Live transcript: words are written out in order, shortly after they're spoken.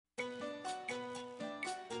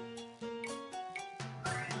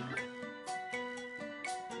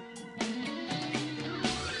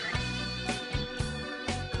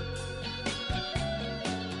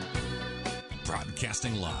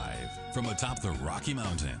Broadcasting live from atop the Rocky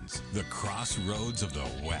Mountains, the crossroads of the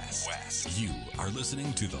West. You are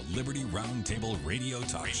listening to the Liberty Roundtable Radio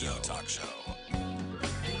Talk Show.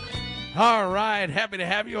 All right, happy to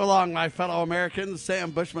have you along, my fellow Americans.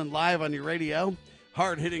 Sam Bushman live on your radio.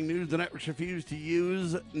 Hard-hitting news the networks refuse to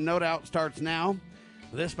use, no doubt, starts now.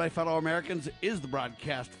 This, my fellow Americans, is the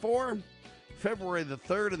broadcast for February the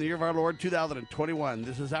 3rd in the year of our Lord, 2021.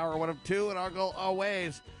 This is hour one of two, and our goal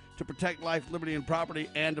always to protect life, liberty, and property,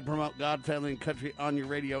 and to promote God, family, and country on your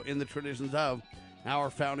radio in the traditions of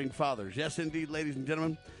our founding fathers. Yes, indeed, ladies and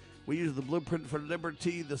gentlemen, we use the blueprint for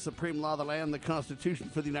liberty, the supreme law of the land, the Constitution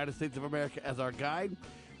for the United States of America as our guide.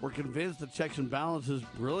 We're convinced that checks and balances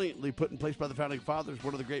brilliantly put in place by the founding fathers,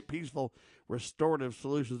 one of the great peaceful, restorative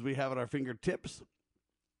solutions we have at our fingertips.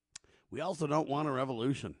 We also don't want a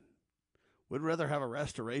revolution. We'd rather have a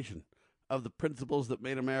restoration of the principles that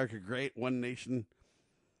made America great, one nation,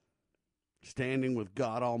 standing with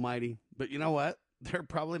God Almighty. But you know what? They're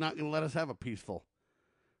probably not going to let us have a peaceful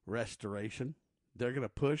restoration. They're going to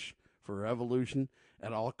push for revolution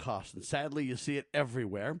at all costs. And sadly, you see it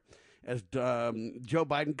everywhere. As Joe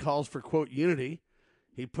Biden calls for, quote, unity,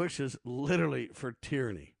 he pushes literally for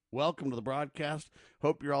tyranny. Welcome to the broadcast.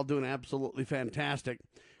 Hope you're all doing absolutely fantastic.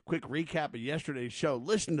 Quick recap of yesterday's show.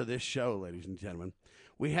 Listen to this show, ladies and gentlemen.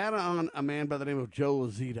 We had on a man by the name of Joe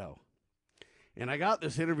Lazito. And I got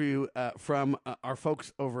this interview from our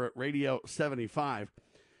folks over at Radio 75.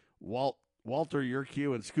 Walter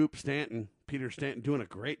Yerkew and Scoop Stanton, Peter Stanton, doing a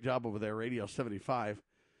great job over there, Radio 75.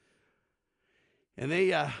 And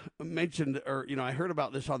they mentioned, or, I heard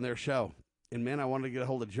about this on their show. And, man, I wanted to get a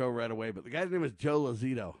hold of Joe right away. But the guy's name is Joe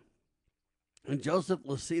Lazito. And Joseph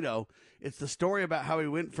Lazito, it's the story about how he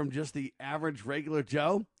went from just the average regular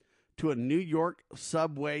Joe to a New York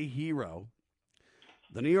subway hero.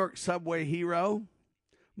 The New York subway hero,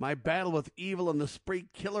 My Battle with Evil and the Spree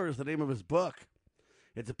Killer is the name of his book.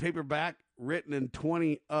 It's a paperback written in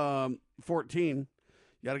 2014.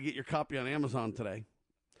 You got to get your copy on Amazon today.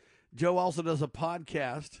 Joe also does a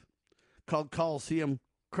podcast called Coliseum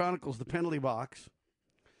Chronicles, the Penalty Box.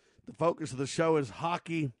 The focus of the show is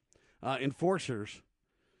hockey enforcers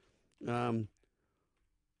who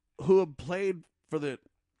have played for the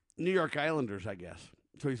New York Islanders, I guess.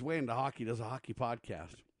 So he's way into hockey, does a hockey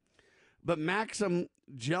podcast. But Maxim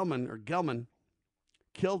Gelman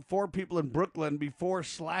killed 4 people in Brooklyn before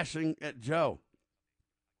slashing at Joe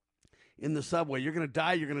in the subway. You're going to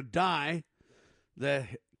die, you're going to die, the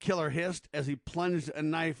killer hissed as he plunged a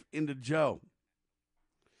knife into Joe.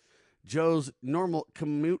 Joe's normal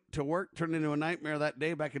commute to work turned into a nightmare that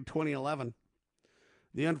day back in 2011.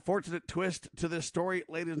 The unfortunate twist to this story,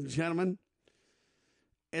 ladies and gentlemen,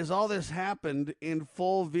 is all this happened in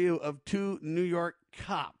full view of 2 New York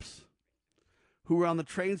cops who were on the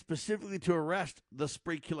train specifically to arrest the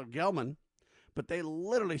spree killer Gelman, but they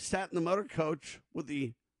literally sat in the motor coach with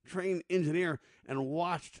the train engineer and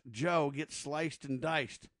watched Joe get sliced and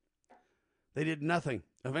diced. They did nothing.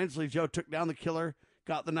 Eventually, Joe took down the killer,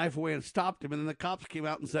 got the knife away and stopped him, and then the cops came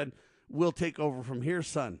out and said, "We'll take over from here,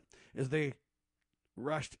 son," as they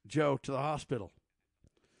rushed Joe to the hospital.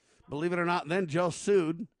 Believe it or not, then Joe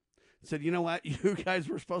sued, said, "You know what? You guys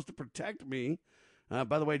were supposed to protect me."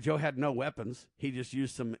 By the way, Joe had no weapons. He just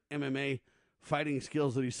used some MMA fighting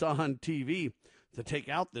skills that he saw on TV to take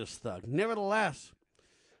out this thug. Nevertheless,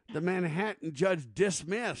 the Manhattan judge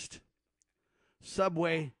dismissed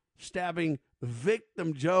subway stabbing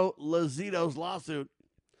victim Joe Lazito's lawsuit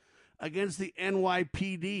against the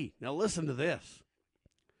NYPD. Now listen to this.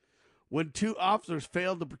 When 2 officers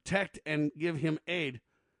failed to protect and give him aid,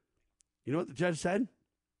 you know what the judge said?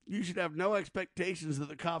 You should have no expectations that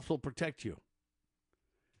the cops will protect you.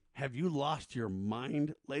 Have you lost your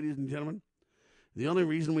mind, ladies and gentlemen? The only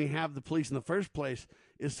reason we have the police in the first place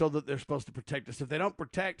is so that they're supposed to protect us. If they don't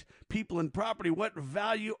protect people and property, what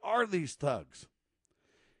value are these thugs?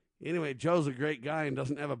 Anyway, Joe's a great guy and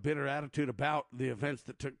doesn't have a bitter attitude about the events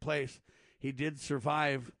that took place. He did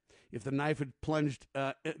survive. If the knife had plunged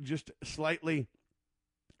just slightly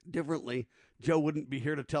differently, Joe wouldn't be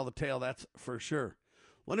here to tell the tale, that's for sure.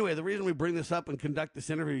 Well, anyway, the reason we bring this up and conduct this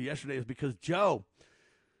interview yesterday is because Joe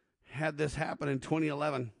had this happen in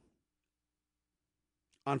 2011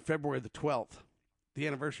 on February the 12th. The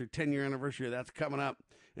anniversary, 10-year anniversary, that's coming up.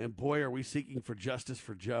 And boy, are we seeking for justice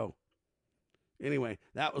for Joe. Anyway,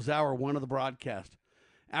 that was hour one of the broadcast.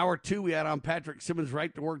 Hour two, we had on Patrick Simmons,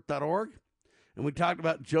 righttowork.org. And we talked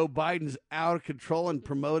about Joe Biden's out of control and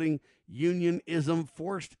promoting unionism,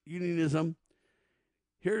 forced unionism.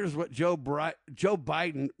 Here's what Joe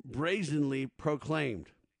Biden brazenly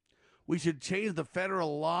proclaimed. We should change the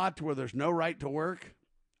federal law to where there's no right to work.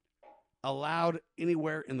 allowed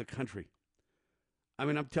anywhere in the country. I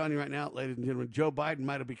mean, I'm telling you right now, ladies and gentlemen, Joe Biden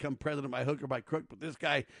might have become president by hook or by crook, but this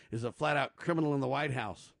guy is a flat-out criminal in the White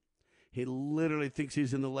House. He literally thinks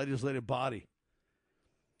he's in the legislative body.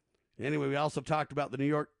 Anyway, we also talked about the New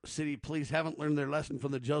York City police haven't learned their lesson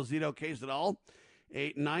from the Joe Zito case at all.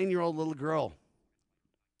 A 9-year-old little girl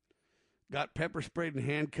got pepper sprayed and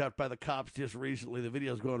handcuffed by the cops just recently. The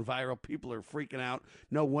video's going viral. People are freaking out.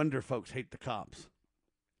 No wonder folks hate the cops.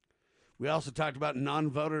 We also talked about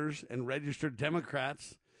non-voters and registered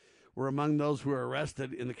Democrats were among those who were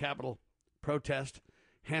arrested in the Capitol protest.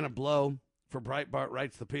 Hannah Blow for Breitbart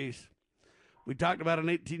writes the piece. We talked about an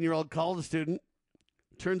 18-year-old college student,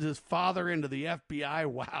 turns his father into the FBI.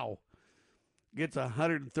 Wow. Gets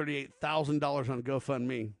 $138,000 on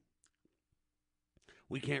GoFundMe.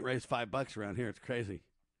 We can't raise $5 around here. It's crazy.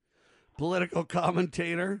 Political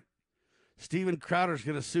commentator Steven Crowder's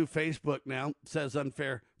going to sue Facebook now. Says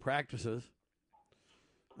unfair practices.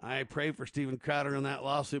 I pray for Steven Crowder in that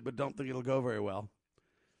lawsuit, but don't think it'll go very well.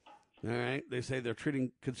 All right. They say they're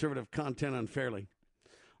treating conservative content unfairly.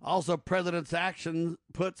 Also, president's action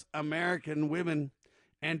puts American women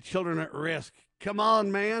and children at risk. Come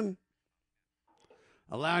on, man.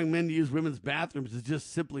 Allowing men to use women's bathrooms is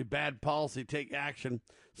just simply bad policy. Take action.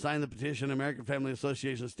 Sign the petition. American Family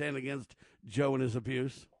Association stand against Joe and his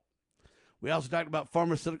abuse. We also talked about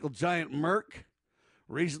pharmaceutical giant Merck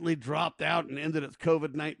recently dropped out and ended its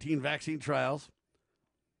COVID-19 vaccine trials.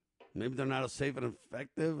 Maybe they're not as safe and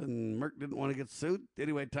effective, and Merck didn't want to get sued.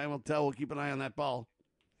 Anyway, time will tell. We'll keep an eye on that ball.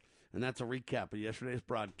 And that's a recap of yesterday's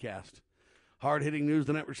broadcast. Hard-hitting news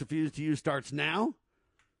the networks refuse to use starts now.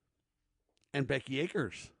 And Becky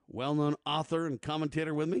Akers, well-known author and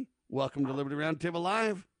commentator with me. Welcome to Liberty Roundtable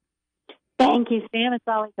Live. Thank you, Sam. It's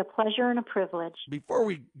always a pleasure and a privilege. Before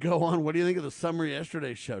we go on, what do you think of the summary of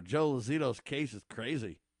yesterday's show? Joe Zito's case is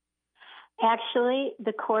crazy. Actually,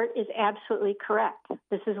 the court is absolutely correct.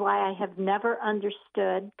 This is why I have never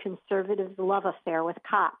understood conservatives' love affair with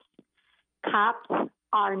cops. Cops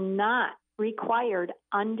are not required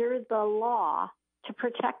under the law to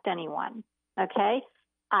protect anyone, okay?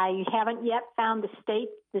 I haven't yet found a state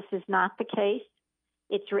this is not the case.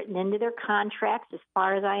 It's written into their contracts as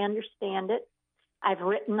far as I understand it. I've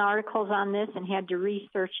written articles on this and had to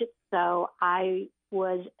research it, so I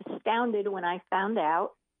was astounded when I found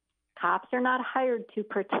out cops are not hired to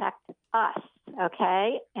protect us,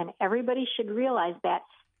 okay? And everybody should realize that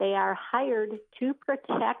they are hired to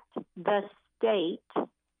protect the state,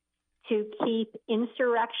 to keep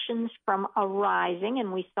insurrections from arising,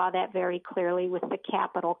 and we saw that very clearly with the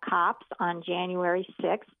Capitol cops on January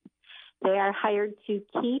 6th. They are hired to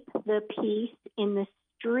keep the peace in the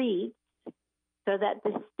streets so that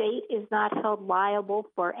the state is not held liable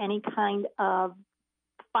for any kind of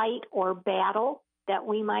fight or battle that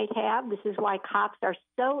we might have. This is why cops are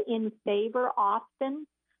so in favor often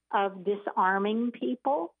of disarming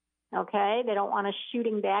people, okay? They don't want us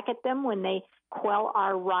shooting back at them when they quell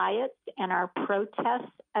our riots and our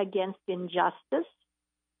protests against injustice.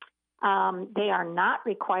 They are not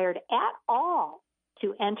required at all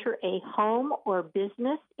to enter a home or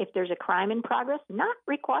business if there's a crime in progress. Not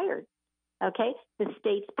required, okay? The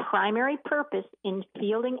state's primary purpose in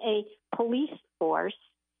fielding a police force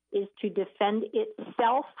is to defend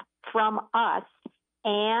itself from us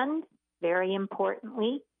and, very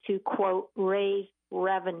importantly, to, quote, raise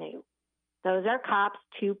revenue. Those are cops'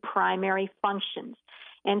 two primary functions.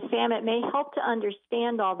 And, Sam, it may help to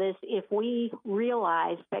understand all this if we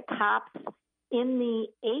realize that cops in the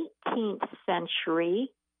 18th century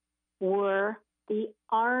were the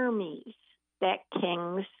armies that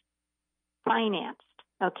kings financed,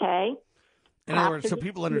 okay? In other words, so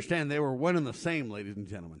people understand they were one and the same, ladies and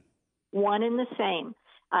gentlemen. One and the same.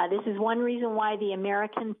 This is one reason why the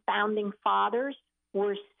American founding fathers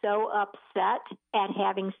were so upset at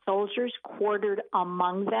having soldiers quartered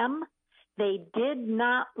among them. They did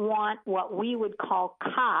not want what we would call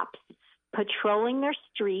cops patrolling their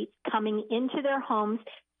streets, coming into their homes,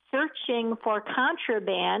 searching for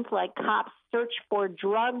contraband, like cops search for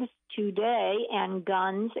drugs today and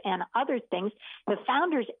guns and other things. The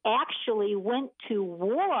founders actually went to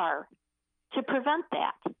war to prevent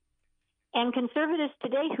that. And conservatives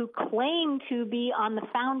today who claim to be on the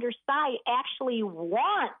founders' side actually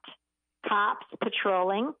want cops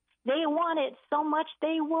patrolling. They want it so much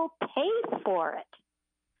they will pay for it.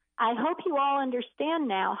 I hope you all understand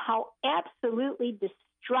now how absolutely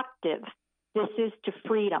destructive this is to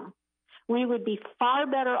freedom. We would be far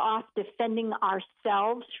better off defending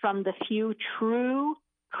ourselves from the few true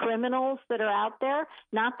criminals that are out there,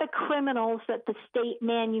 not the criminals that the state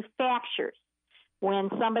manufactures. When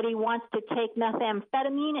somebody wants to take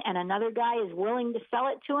methamphetamine and another guy is willing to sell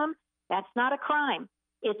it to him, that's not a crime.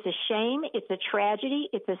 It's a shame, it's a tragedy,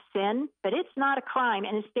 it's a sin, but it's not a crime,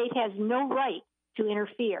 and the state has no right to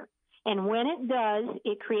interfere. And when it does,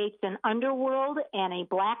 it creates an underworld and a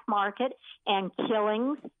black market and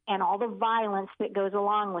killings and all the violence that goes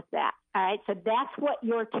along with that. All right, so that's what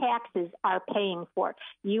your taxes are paying for.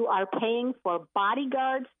 You are paying for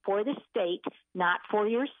bodyguards for the state, not for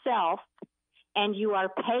yourself, and you are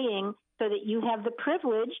paying so that you have the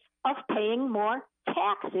privilege of paying more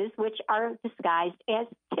taxes, which are disguised as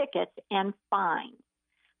tickets and fines.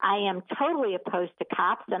 I am totally opposed to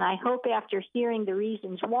cops, and I hope after hearing the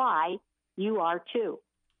reasons why, you are too.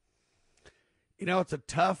 You know, it's a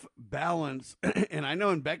tough balance, and I know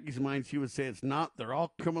in Becky's mind she would say it's not. They're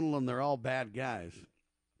all criminal and they're all bad guys.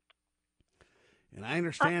 And I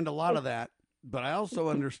understand a lot of that, but I also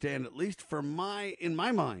understand, at least in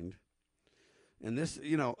my mind, and this,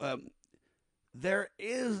 there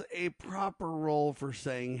is a proper role for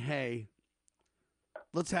saying, hey,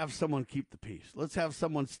 let's have someone keep the peace. Let's have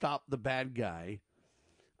someone stop the bad guy.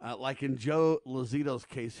 Like in Joe Lozito's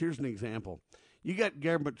case, here's an example. You got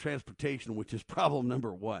government transportation, which is problem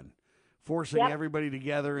number one. Forcing everybody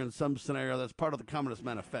together in some scenario. That's part of the Communist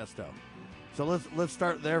Manifesto. So let's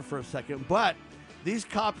start there for a second. But these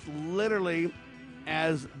cops literally,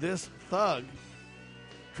 as this thug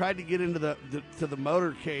tried to get into the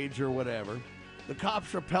motorcade or whatever, the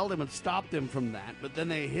cops repelled him and stopped him from that. But then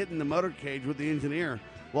they hit in the motorcade with the engineer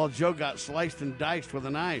while Joe got sliced and diced with a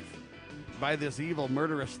knife by this evil,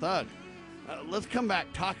 murderous thug. Let's come back,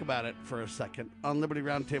 talk about it for a second on Liberty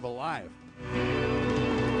Roundtable Live.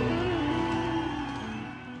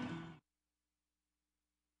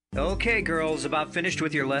 Okay, girls, about finished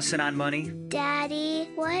with your lesson on money? Daddy,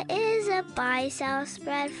 what is a buy-sell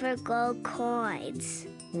spread for gold coins?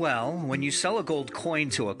 Well, when you sell a gold coin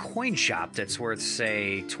to a coin shop that's worth,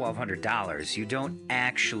 say, $1,200, you don't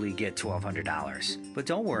actually get $1,200. But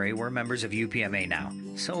don't worry, we're members of UPMA now,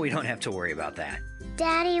 so we don't have to worry about that.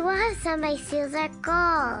 Daddy, what if somebody steals our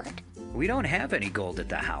gold? We don't have any gold at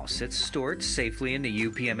the house. It's stored safely in the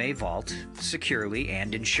UPMA vault, securely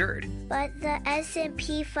and insured. But the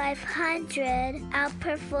S&P 500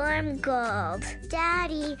 outperformed gold.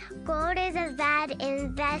 Daddy, gold is a bad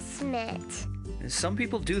investment. Some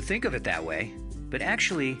people do think of it that way, but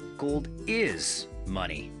actually, gold is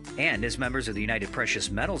money. And as members of the United Precious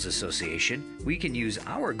Metals Association, we can use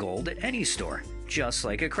our gold at any store, just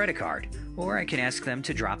like a credit card. Or I can ask them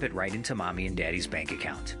to drop it right into Mommy and Daddy's bank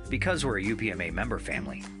account, because we're a UPMA member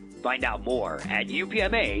family. Find out more at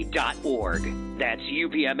upma.org. That's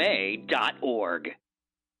upma.org.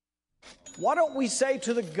 Why don't we say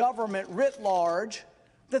to the government writ large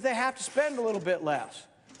that they have to spend a little bit less?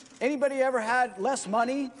 Anybody ever had less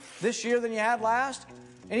money this year than you had last?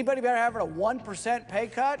 Anybody ever having a 1% pay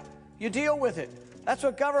cut? You deal with it. That's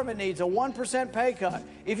what government needs, a 1% pay cut.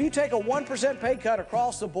 If you take a 1% pay cut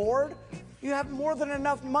across the board, you have more than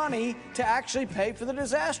enough money to actually pay for the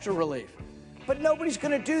disaster relief. But nobody's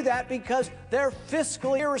going to do that because they're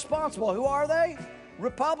fiscally irresponsible. Who are they?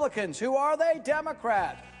 Republicans. Who are they?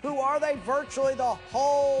 Democrats. Who are they? Virtually the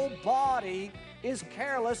whole body is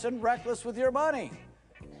careless and reckless with your money.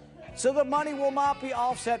 So the money will not be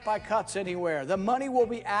offset by cuts anywhere. The money will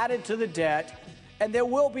be added to the debt, and there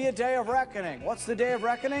will be a day of reckoning. What's the day of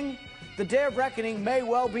reckoning? The day of reckoning may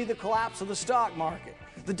well be the collapse of the stock market.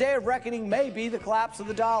 The day of reckoning may be the collapse of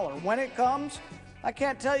the dollar. When it comes, I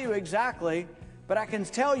can't tell you exactly, but I can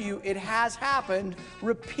tell you it has happened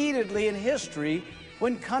repeatedly in history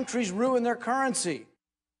when countries ruin their currency.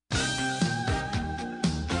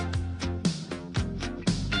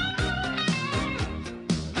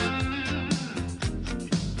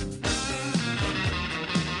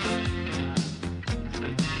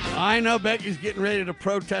 I know Becky's getting ready to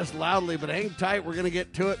protest loudly, but hang tight. We're going to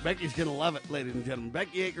get to it. Becky's going to love it, ladies and gentlemen.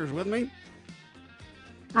 Becky Akers with me.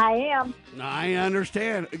 I am. I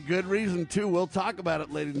understand. A good reason, too. We'll talk about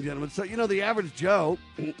it, ladies and gentlemen. So, the average Joe,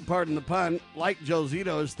 pardon the pun, like Joe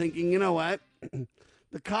Zito, is thinking, you know what?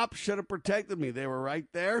 The cops should have protected me. They were right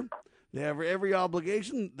there. They have every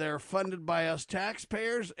obligation. They're funded by us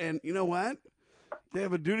taxpayers. And you know what? They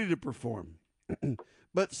have a duty to perform.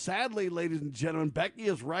 But sadly, ladies and gentlemen, Becky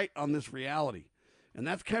is right on this reality. And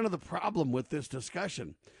that's kind of the problem with this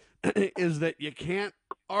discussion, is that you can't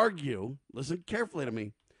argue, listen carefully to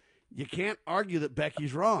me, you can't argue that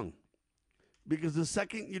Becky's wrong. Because the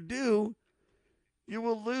second you do, you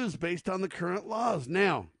will lose based on the current laws.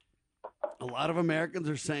 Now, a lot of Americans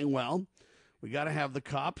are saying, well, we got to have the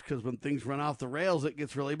cops because when things run off the rails, it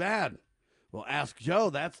gets really bad. Well, ask Joe,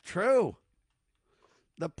 that's true.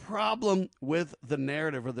 The problem with the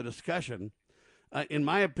narrative or the discussion, in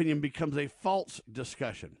my opinion, becomes a false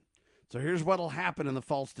discussion. So here's what will happen in the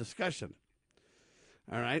false discussion.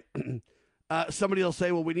 All right. Somebody will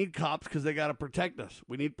say, well, we need cops because they got to protect us.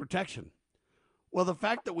 We need protection. Well, the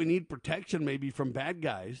fact that we need protection maybe from bad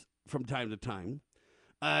guys from time to time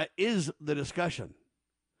is the discussion.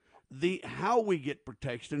 The how we get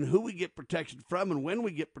protection and who we get protection from and when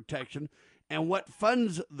we get protection and what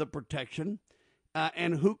funds the protection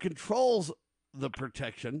and who controls the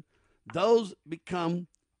protection, those become,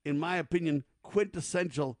 in my opinion,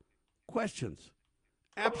 quintessential questions.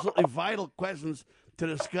 Absolutely vital questions to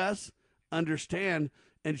discuss, understand,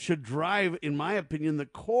 and should drive, in my opinion, the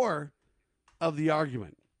core of the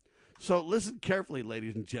argument. So listen carefully,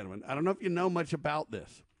 ladies and gentlemen. I don't know if you know much about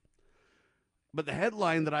this, but the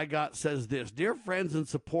headline that I got says this: Dear friends and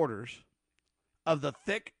supporters of the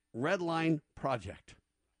Thick Red Line Project.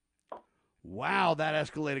 Wow, that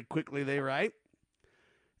escalated quickly, they write.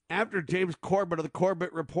 After James Corbett of the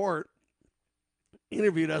Corbett Report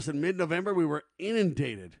interviewed us in mid-November, we were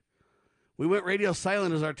inundated. We went radio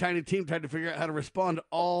silent as our tiny team tried to figure out how to respond to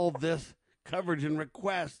all this coverage and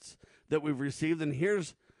requests that we've received. And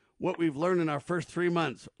here's what we've learned in our first 3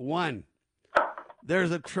 months. 1,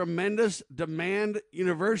 there's a tremendous demand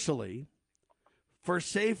universally for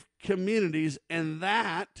safe communities, and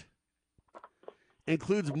that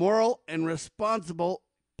includes moral and responsible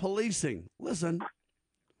policing. Listen.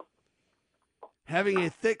 Having a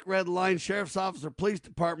thick red line sheriff's office or police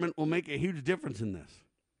department will make a huge difference in this.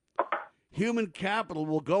 Human capital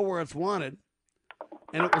will go where it's wanted,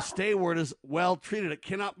 and it will stay where it is well treated. It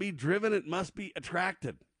cannot be driven. It must be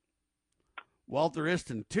attracted. Walter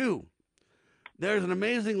Iston. 2, there's an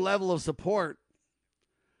amazing level of support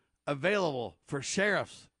available for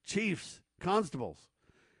sheriffs, chiefs, constables,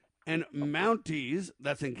 and Mounties,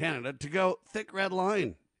 that's in Canada, to go thick red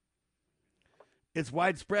line. It's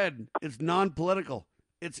widespread. It's non-political.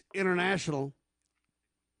 It's international.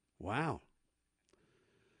 Wow.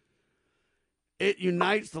 It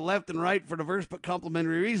unites the left and right for diverse but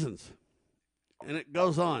complementary reasons. And it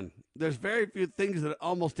goes on. There's very few things that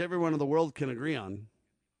almost everyone in the world can agree on.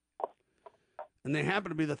 And they happen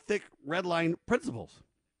to be the thick red line principles.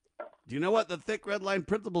 Do you know what the thick red line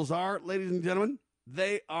principles are, ladies and gentlemen?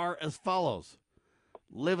 They are as follows.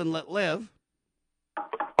 Live and let live.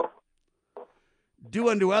 Do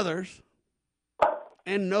unto others.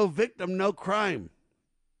 And no victim, no crime.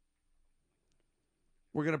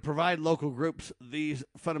 We're going to provide local groups these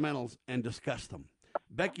fundamentals and discuss them.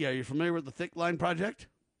 Becky, are you familiar with the Thick Line Project?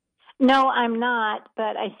 No, I'm not,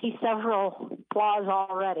 but I see several flaws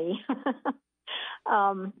already.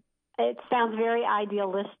 It sounds very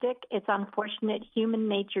idealistic. It's unfortunate. Human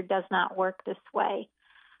nature does not work this way.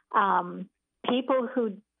 People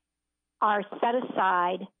who are set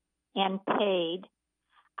aside and paid,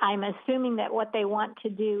 I'm assuming that what they want to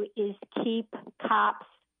do is keep cops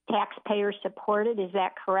taxpayer supported. Is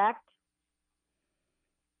that correct?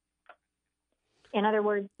 In other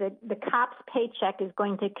words, the cop's paycheck is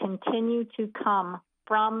going to continue to come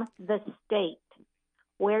from the state.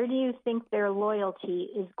 Where do you think their loyalty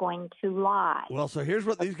is going to lie? Well, so here's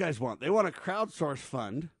what these guys want. They want a crowdsource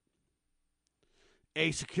fund,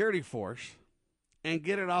 a security force, and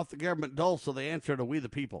get it off the government dole so they answer to we the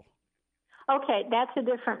people. Okay, that's a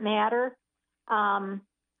different matter.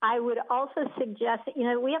 I would also suggest,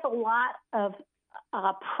 we have a lot of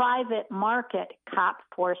private market cop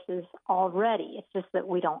forces already. It's just that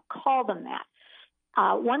we don't call them that.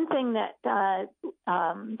 One thing that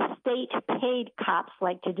state-paid cops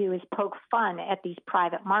like to do is poke fun at these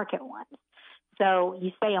private market ones. So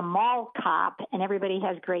you say a mall cop, and everybody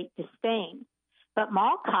has great disdain. But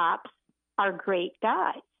mall cops are great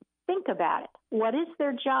guys. Think about it. What is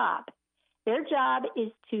their job? Their job is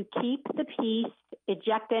to keep the peace,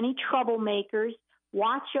 eject any troublemakers,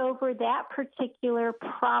 watch over that particular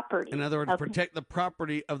property. In other words, protect the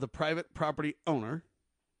property of the private property owner.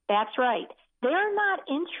 That's right. They're not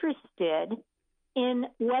interested in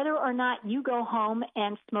whether or not you go home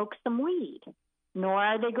and smoke some weed, nor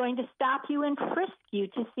are they going to stop you and frisk you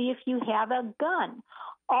to see if you have a gun.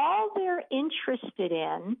 All they're interested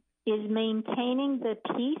in is maintaining the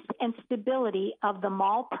peace and stability of the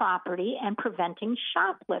mall property and preventing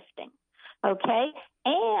shoplifting, okay?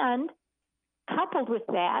 And coupled with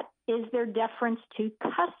that is their deference to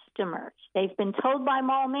customers. They've been told by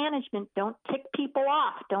mall management, don't tick people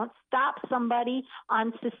off, don't stop somebody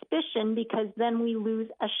on suspicion because then we lose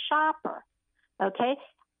a shopper, okay?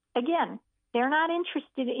 Again, they're not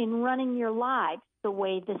interested in running your lives the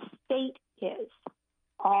way the state is.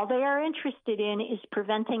 All they are interested in is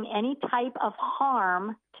preventing any type of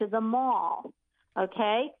harm to the mall.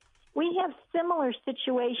 okay? We have similar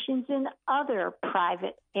situations in other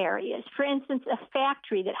private areas. For instance, a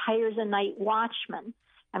factory that hires a night watchman.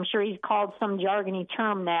 I'm sure he's called some jargony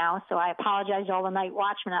term now, so I apologize to all the night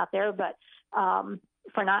watchmen out there but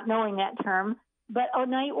for not knowing that term. But a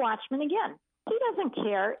night watchman, again, he doesn't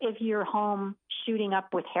care if you're home shooting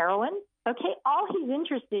up with heroin, okay? All he's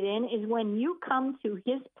interested in is when you come to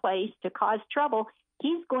his place to cause trouble,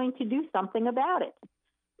 he's going to do something about it.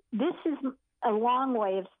 This is a long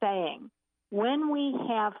way of saying when we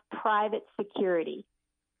have private security,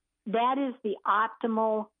 that is the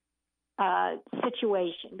optimal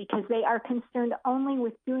situation because they are concerned only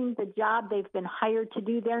with doing the job they've been hired to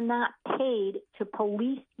do. They're not paid to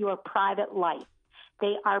police your private life.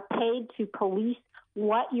 They are paid to police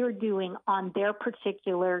what you're doing on their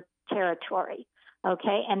particular territory,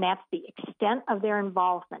 okay? And that's the extent of their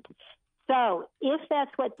involvement. So if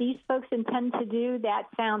that's what these folks intend to do, that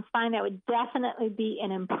sounds fine. That would definitely be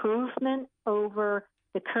an improvement over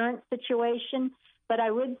the current situation. But I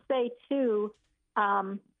would say, too,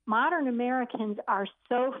 modern Americans are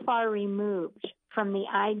so far removed from the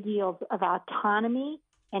ideals of autonomy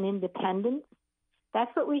and independence.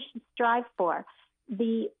 That's what we should strive for.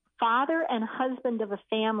 The father and husband of a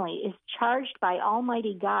family is charged by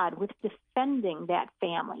Almighty God with defending that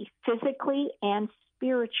family physically and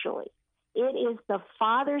spiritually. It is the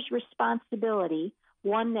father's responsibility,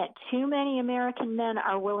 one that too many American men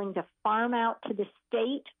are willing to farm out to the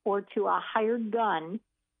state or to a hired gun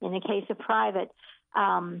in the case of private.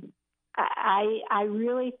 I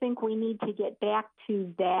really think we need to get back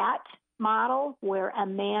to that model where a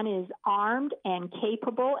man is armed and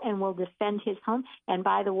capable and will defend his home. And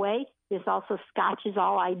by the way, this also scotches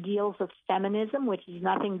all ideals of feminism, which is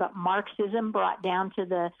nothing but Marxism brought down to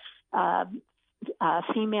the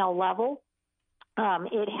female level.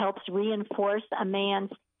 It helps reinforce a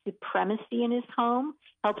man's supremacy in his home,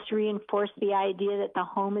 helps reinforce the idea that the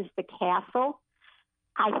home is the castle.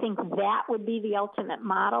 I think that would be the ultimate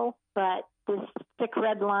model, but this thick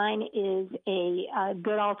red line is a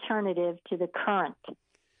good alternative to the current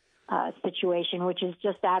situation, which is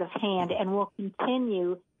just out of hand and will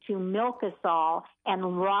continue to milk us all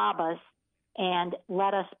and rob us and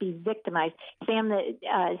let us be victimized. Sam,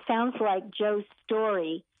 that sounds like Joe's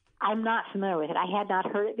story. I'm not familiar with it. I had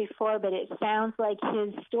not heard it before, but it sounds like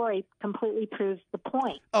his story completely proves the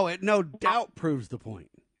point. Oh, it no doubt proves the point.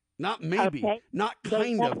 Not maybe, okay. Not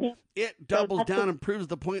kind of. It doubles down and proves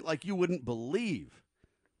the point like you wouldn't believe.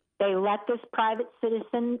 They let this private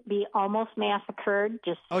citizen be almost massacred,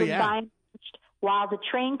 just by while the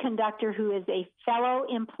train conductor, who is a fellow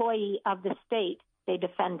employee of the state, they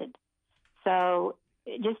defended. So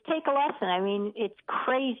just take a lesson. I mean, it's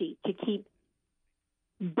crazy to keep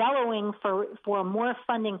bellowing for more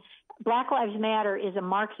funding. Black Lives Matter is a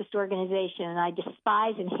Marxist organization, and I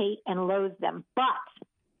despise and hate and loathe them. But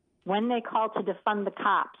when they call to defund the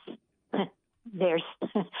cops,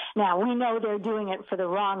 now we know they're doing it for the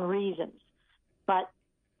wrong reasons, but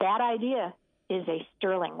that idea is a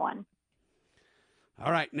sterling one.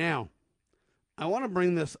 All right, now, I want to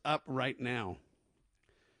bring this up right now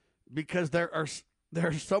because there are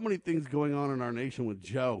so many things going on in our nation with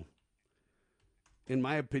Joe. In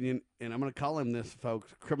my opinion, and I'm going to call him this,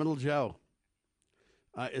 folks, Criminal Joe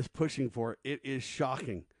is pushing for. It is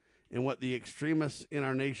shocking. And what the extremists in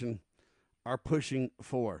our nation are pushing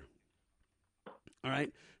for. All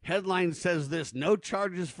right. Headline says this: no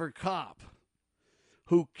charges for cop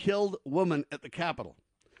who killed woman at the Capitol.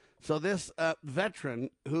 So this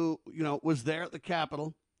veteran who, was there at the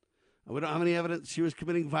Capitol, we don't have any evidence she was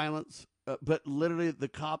committing violence, but literally the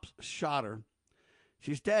cops shot her.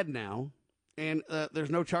 She's dead now, and there's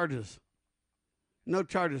no charges. No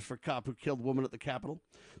charges for cop who killed woman at the Capitol.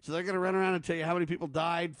 So they're going to run around and tell you how many people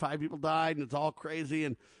died. 5 people died, and it's all crazy.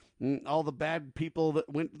 And all the bad people that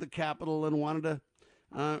went to the Capitol and wanted to,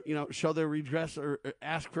 show their redress or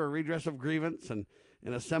ask for a redress of grievance and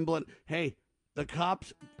assemble it. Hey, the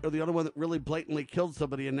cops are the only one that really blatantly killed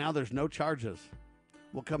somebody, and now there's no charges.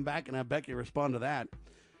 We'll come back and have Becky respond to that.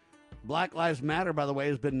 Black Lives Matter, by the way,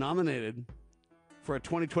 has been nominated for a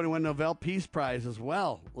 2021 Nobel Peace Prize as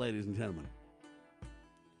well, ladies and gentlemen.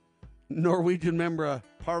 Norwegian member of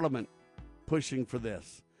parliament pushing for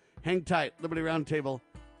this. Hang tight. Liberty Roundtable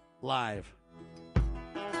live.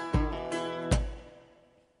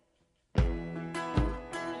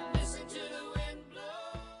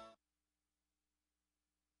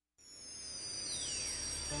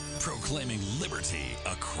 Proclaiming liberty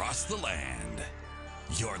across the land.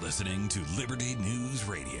 You're listening to Liberty News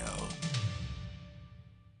Radio.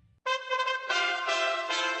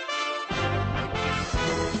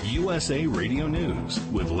 USA Radio News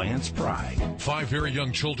with Lance Pry. 5 very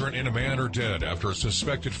young children and a man are dead after a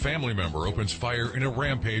suspected family member opens fire in a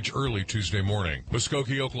rampage early Tuesday morning.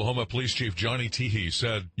 Muskogee, Oklahoma Police Chief Johnny Teehee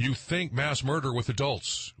said, "You think mass murder with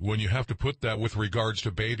adults. When you have to put that with regards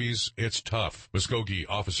to babies, it's tough." Muskogee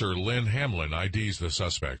Officer Lynn Hamlin IDs the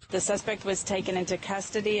suspect. The suspect was taken into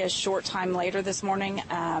custody a short time later this morning,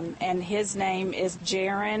 and his name is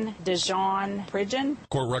Jaron Dejon Pridgeon.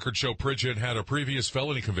 Court records show Pridgeon had a previous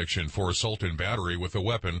felony conviction for assault and battery with a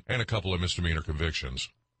weapon and a couple of misdemeanor convictions.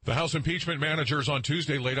 The House impeachment managers on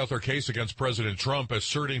Tuesday laid out their case against President Trump,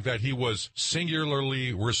 asserting that he was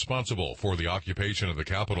singularly responsible for the occupation of the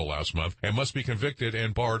Capitol last month and must be convicted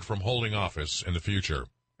and barred from holding office in the future.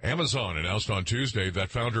 Amazon announced on Tuesday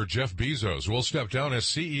that founder Jeff Bezos will step down as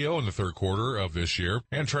CEO in the third quarter of this year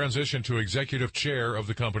and transition to executive chair of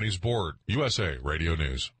the company's board. USA Radio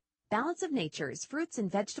News. Balance of Nature's fruits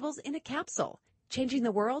and vegetables in a capsule, changing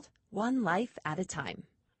the world one life at a time.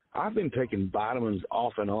 I've been taking vitamins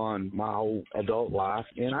off and on my whole adult life,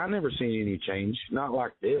 and I've never seen any change. Not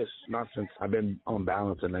like this, not since I've been on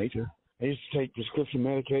Balance of Nature. I used to take prescription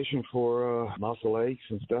medication for muscle aches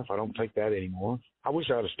and stuff. I don't take that anymore. I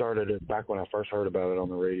wish I would have started it back when I first heard about it on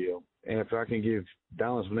the radio. And if I can give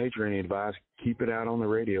Balance of Nature any advice, keep it out on the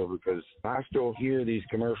radio, because I still hear these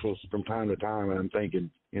commercials from time to time, and I'm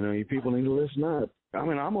thinking, you people need to listen up. I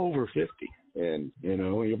mean, I'm over 50, and,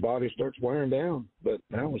 your body starts wearing down. But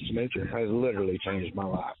Balance of Nature has literally changed my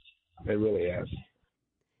life. It really has.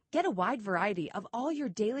 Get a wide variety of all your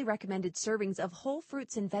daily recommended servings of whole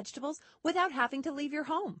fruits and vegetables without having to leave your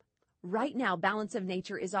home. Right now, Balance of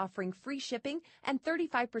Nature is offering free shipping and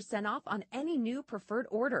 35% off on any new preferred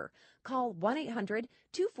order. Call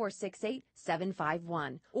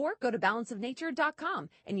 1-800-2468-751 or go to balanceofnature.com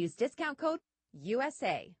and use discount code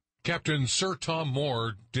USA. Captain Sir Tom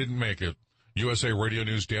Moore didn't make it. USA Radio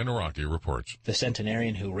News' Dan Araki reports. The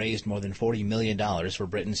centenarian who raised more than $40 million for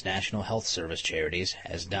Britain's National Health Service charities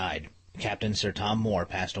has died. Captain Sir Tom Moore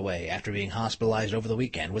passed away after being hospitalized over the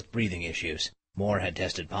weekend with breathing issues. Moore had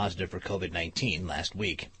tested positive for COVID-19 last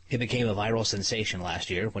week. He became a viral sensation last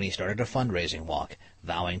year when he started a fundraising walk,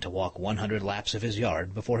 vowing to walk 100 laps of his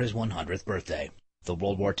yard before his 100th birthday. The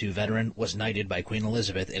World War II veteran was knighted by Queen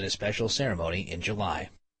Elizabeth in a special ceremony in July.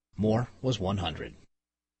 Moore was 100.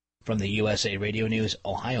 From the USA Radio News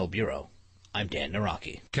Ohio Bureau, I'm Dan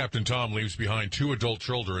Naraki. Captain Tom leaves behind 2 adult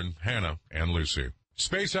children, Hannah and Lucy.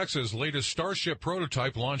 SpaceX's latest Starship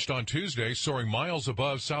prototype launched on Tuesday, soaring miles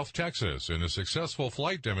above South Texas in a successful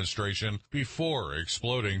flight demonstration before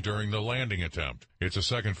exploding during the landing attempt. It's a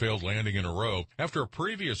second failed landing in a row after a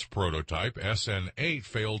previous prototype, SN8,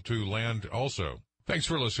 failed to land also. Thanks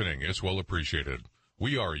for listening. It's well appreciated.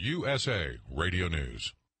 We are USA Radio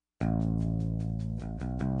News.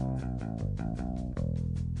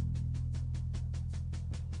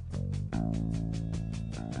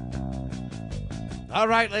 All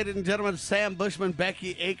right, ladies and gentlemen, Sam Bushman,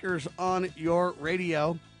 Becky Akers on your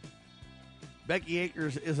radio. Becky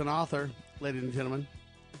Akers is an author, ladies and gentlemen.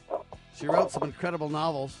 She wrote some incredible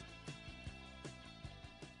novels.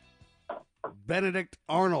 Benedict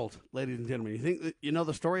Arnold, ladies and gentlemen. You think that you know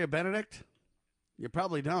the story of Benedict? You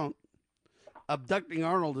probably don't. Abducting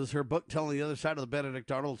Arnold is her book telling the other side of the Benedict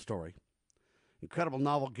Arnold story. Incredible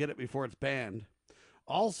novel, get it before it's banned.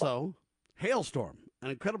 Also, Hailstorm, an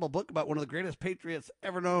incredible book about one of the greatest patriots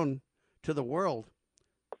ever known to the world,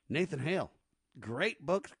 Nathan Hale. Great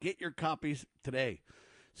books. Get your copies today.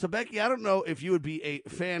 So, Becky, I don't know if you would be a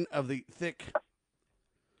fan of the thick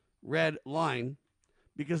red line,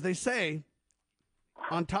 because they say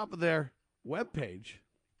on top of their webpage,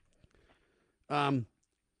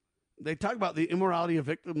 they talk about the immorality of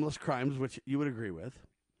victimless crimes, which you would agree with.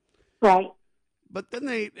 Right. But then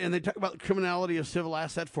they talk about the criminality of civil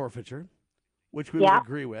asset forfeiture, which we would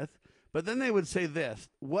agree with. But then they would say this: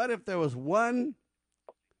 what if there was one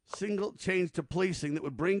single change to policing that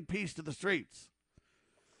would bring peace to the streets?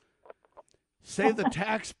 Save the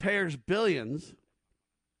taxpayers billions,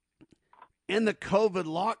 end the COVID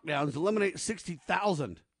lockdowns, eliminate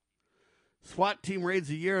 60,000 SWAT team raids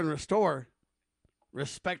a year, and restore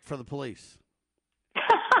respect for the police.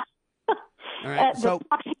 All right, so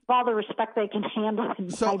all the respect they can handle.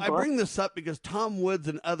 So I bring this up because Tom Woods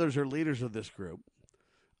and others are leaders of this group.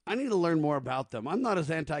 I need to learn more about them. I'm not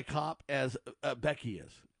as anti-cop as Becky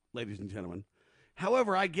is, ladies and gentlemen.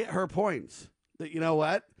 However, I get her points that, you know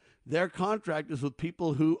what? Their contract is with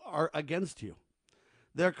people who are against you.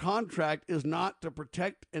 Their contract is not to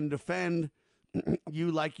protect and defend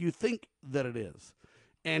you like you think that it is.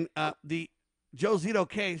 And the Joe Zito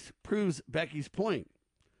case proves Becky's point.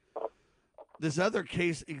 This other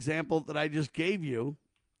case example that I just gave you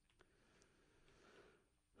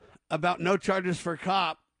about no charges for a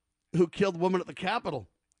cop who killed a woman at the Capitol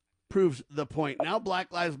proves the point. Now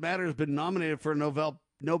Black Lives Matter has been nominated for a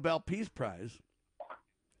Nobel Peace Prize.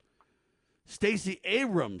 Stacey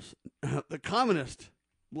Abrams, the communist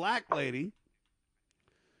black lady,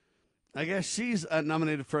 I guess she's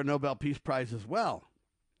nominated for a Nobel Peace Prize as well.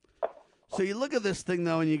 So you look at this thing,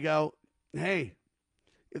 though, and you go, hey,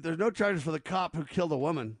 if there's no charges for the cop who killed a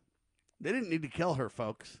woman, they didn't need to kill her,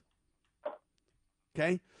 folks.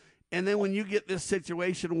 Okay? And then when you get this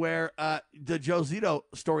situation where the Joe Zito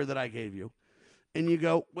story that I gave you, and you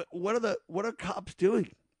go, what are cops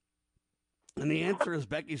doing? And the answer is,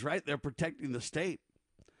 Becky's right, they're protecting the state.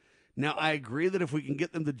 Now, I agree that if we can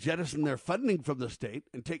get them to jettison their funding from the state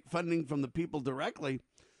and take funding from the people directly,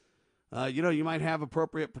 you might have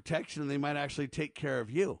appropriate protection and they might actually take care of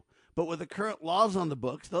you. But with the current laws on the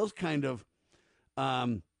books, those kind of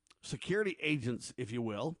security agents, if you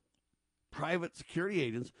will, private security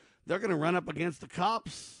agents, they're going to run up against the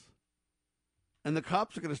cops. And the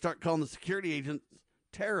cops are going to start calling the security agents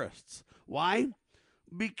terrorists. Why?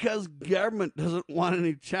 Because government doesn't want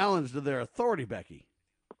any challenge to their authority, Becky.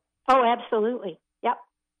 Oh, absolutely. Yep.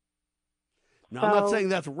 Now, I'm not saying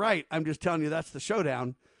that's right. I'm just telling you that's the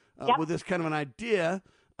showdown with this kind of an idea.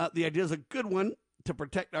 The idea is a good one to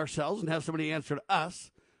protect ourselves and have somebody answer to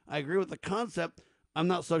us. I agree with the concept. I'm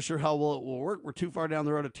not so sure how well it will work. We're too far down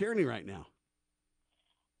the road of tyranny right now.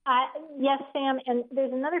 Yes, Sam, and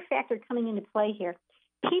there's another factor coming into play here.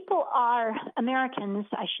 Americans,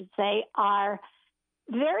 I should say, are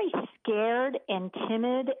very scared and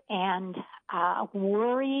timid and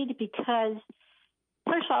worried because,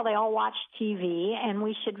 first of all, they all watch TV, and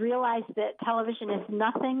we should realize that television is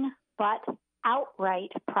nothing but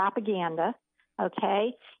outright propaganda,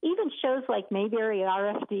 okay? Even shows like Mayberry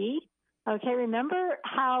RFD, okay? Remember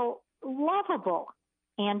how lovable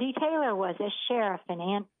Andy Taylor was as sheriff, and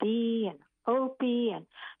Aunt Bee and Opie, and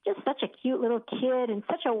just such a cute little kid and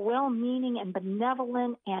such a well-meaning and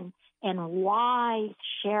benevolent and wise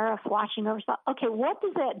sheriff watching over stuff. Okay, what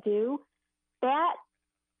does that do? That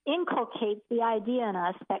inculcates the idea in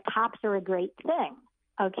us that cops are a great thing,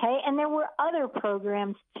 okay? And there were other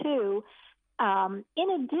programs, too, in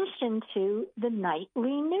addition to the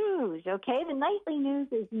nightly news, okay? The nightly news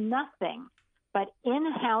is nothing but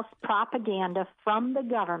in-house propaganda from the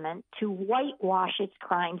government to whitewash its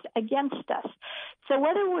crimes against us. So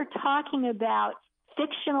whether we're talking about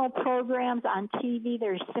fictional programs on TV that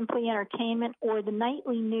are simply entertainment or the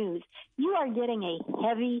nightly news, you are getting a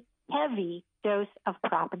heavy, heavy dose of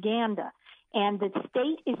propaganda. And the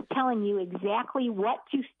state is telling you exactly what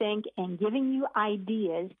to think and giving you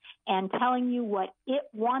ideas and telling you what it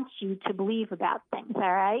wants you to believe about things, all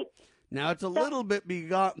right? Now, it's a little bit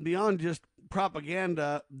beyond just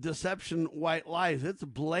propaganda, deception, white lies. It's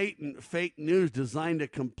blatant fake news designed to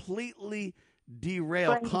completely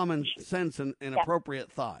derail common sense and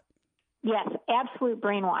appropriate thought. Yes, absolute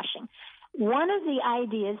brainwashing. One of the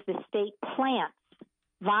ideas the state plants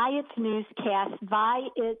via its newscasts, via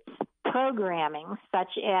its programming, such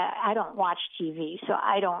as, I don't watch TV, so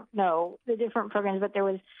I don't know the different programs, but there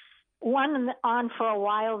was one on for a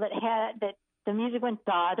while that the music went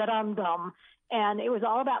da-da-dum-dum, and it was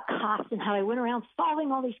all about cops and how they went around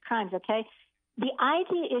solving all these crimes, okay? The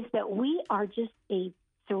idea is that we are just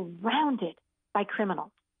surrounded by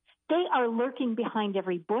criminals. They are lurking behind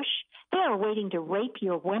every bush. They are waiting to rape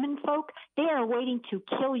your women folk. They are waiting to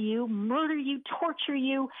kill you, murder you, torture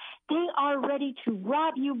you. They are ready to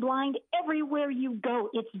rob you blind everywhere you go.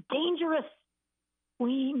 It's dangerous.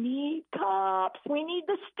 We need cops. We need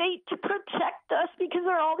the state to protect us because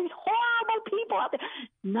there are all these horrible people out there.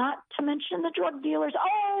 Not to mention the drug dealers.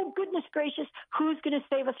 Oh, goodness gracious. Who's going to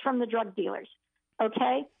save us from the drug dealers?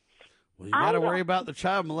 Okay? Well, you got to worry about the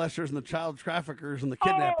child molesters and the child traffickers and the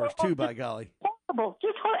kidnappers, too, by golly. Horrible.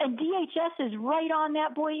 And DHS is right on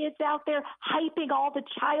that, boy. It's out there hyping all the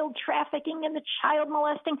child trafficking and the child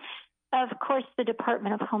molesting. Of course, the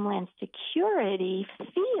Department of Homeland Security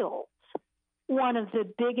feels one of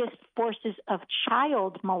the biggest forces of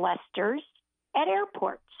child molesters at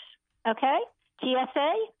airports, okay?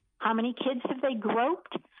 TSA, how many kids have they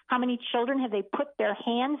groped? How many children have they put their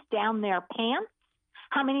hands down their pants?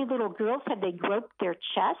 How many little girls have they groped their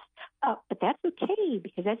chest? But that's okay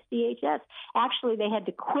because that's DHS. Actually, they had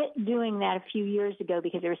to quit doing that a few years ago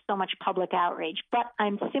because there was so much public outrage. But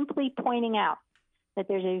I'm simply pointing out that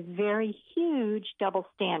there's a very huge double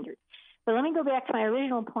standard. But let me go back to my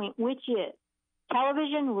original point, which is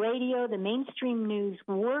television, radio, the mainstream news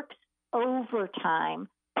works overtime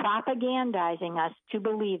propagandizing us to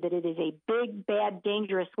believe that it is a big, bad,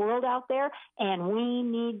 dangerous world out there, and we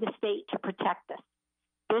need the state to protect us.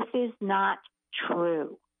 This is not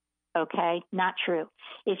true. okay? Not true.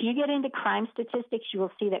 If you get into crime statistics, you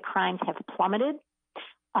will see that crimes have plummeted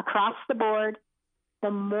across the board.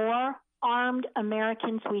 The more armed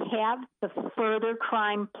Americans we have, the further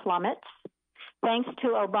crime plummets. Thanks to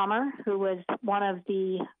Obama, who was one of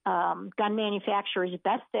the gun manufacturer's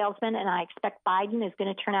best salesmen, and I expect Biden is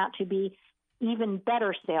going to turn out to be even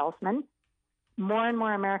better salesman. More and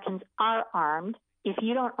more Americans are armed. If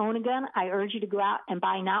you don't own a gun, I urge you to go out and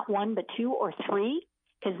buy not one, but 2 or 3,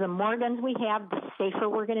 because the more guns we have, the safer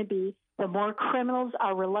we're going to be. The more criminals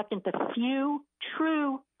are reluctant, the few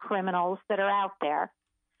true criminals that are out there,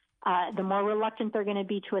 the more reluctant they're going to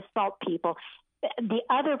be to assault people. The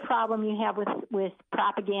other problem you have with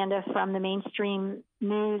propaganda from the mainstream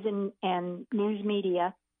news and news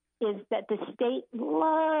media is that the state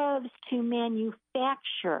loves to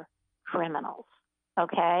manufacture criminals,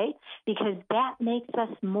 okay? Because that makes us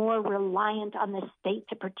more reliant on the state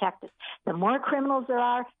to protect us. The more criminals there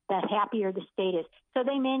are, the happier the state is. So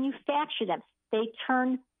they manufacture them. They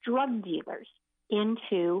turn drug dealers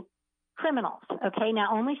into criminals, okay? Now,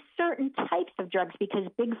 only certain types of drugs, because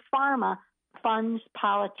Big Pharma funds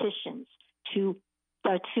politicians to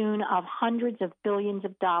the tune of hundreds of billions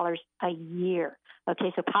of dollars a year.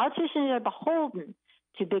 Okay, so politicians are beholden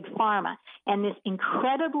to Big Pharma. And this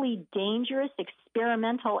incredibly dangerous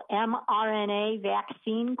experimental mRNA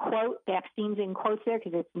vaccine, quote, vaccines in quotes there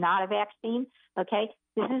because it's not a vaccine, okay?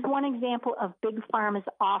 This is one example of Big Pharma's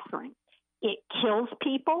offering. It kills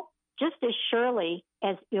people just as surely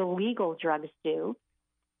as illegal drugs do.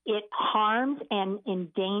 It harms and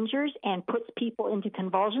endangers and puts people into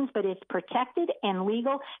convulsions, but it's protected and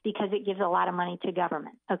legal because it gives a lot of money to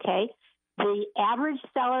government, okay? The average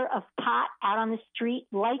seller of pot out on the street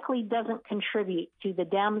likely doesn't contribute to the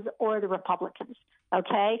Dems or the Republicans,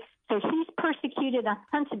 okay? So he's persecuted and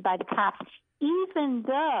hunted by the cops, even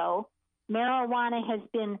though marijuana has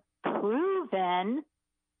been proven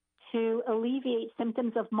to alleviate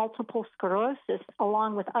symptoms of multiple sclerosis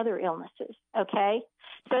along with other illnesses, okay?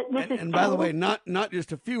 So this is by the way, not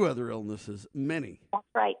just a few other illnesses, many. That's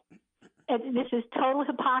right. This is total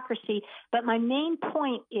hypocrisy, but my main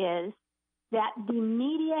point is that the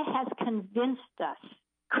media has convinced us,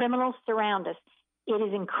 criminals surround us, it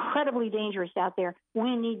is incredibly dangerous out there.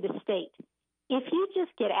 We need the state. If you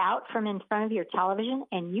just get out from in front of your television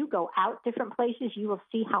and you go out different places, you will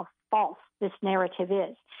see how false this narrative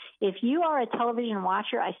is. If you are a television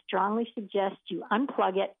watcher, I strongly suggest you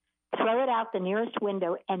unplug it, throw it out the nearest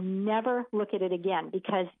window, and never look at it again,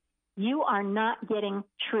 because you are not getting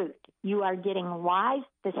truth. You are getting lies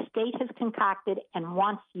the state has concocted and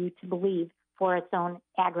wants you to believe for its own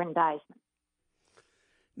aggrandizement.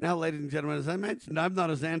 Now, ladies and gentlemen, as I mentioned, I'm not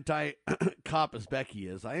as anti-cop as Becky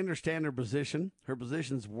is. I understand her position. Her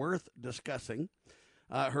position's worth discussing.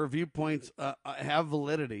 Her viewpoints have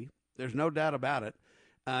validity. There's no doubt about it.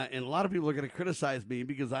 And a lot of people are going to criticize me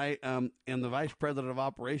because I am the vice president of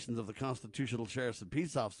operations of the Constitutional Sheriffs and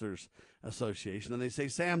Peace Officers Association. And they say,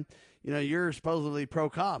 Sam, you know, you're supposedly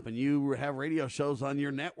pro-cop and you have radio shows on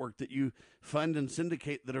your network that you fund and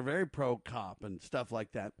syndicate that are very pro-cop and stuff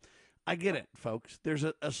like that. I get it, folks. There's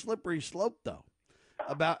a slippery slope, though,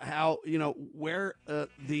 about how, you know, where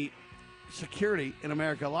the security in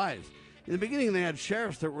America lies. In the beginning, they had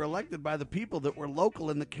sheriffs that were elected by the people that were local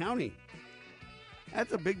in the county.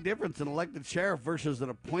 That's a big difference, an elected sheriff versus an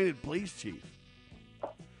appointed police chief.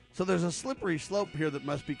 So there's a slippery slope here that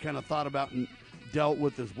must be kind of thought about and dealt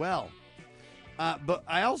with as well. But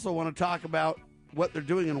I also want to talk about what they're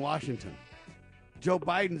doing in Washington. Joe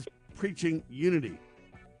Biden's preaching unity.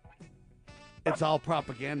 It's all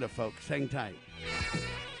propaganda, folks. Hang tight.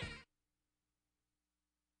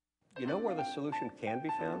 You know where the solution can be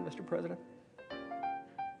found, Mr. President?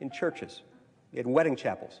 In churches, in wedding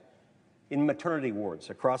chapels, in maternity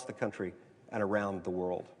wards across the country and around the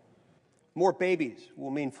world. More babies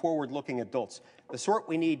will mean forward-looking adults, the sort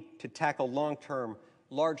we need to tackle long-term,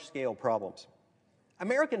 large-scale problems.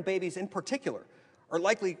 American babies in particular are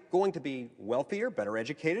likely going to be wealthier, better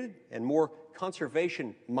educated, and more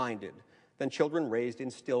conservation-minded than children raised in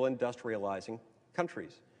still industrializing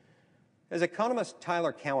countries. As economist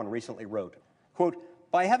Tyler Cowen recently wrote, quote,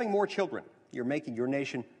 "By having more children, you're making your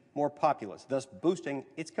nation more populous, thus boosting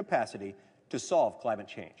its capacity to solve climate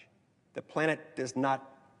change. The planet does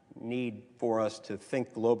not need for us to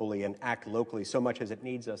think globally and act locally so much as it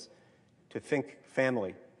needs us to think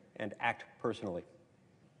family and act personally.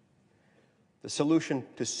 The solution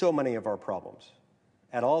to so many of our problems,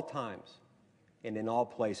 at all times and in all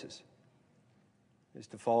places, is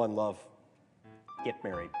to fall in love, get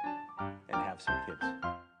married, and have some kids."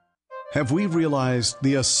 Have we realized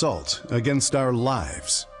the assault against our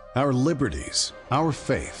lives, our liberties, our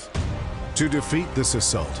faith? To defeat this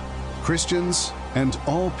assault, Christians and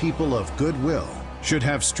all people of goodwill should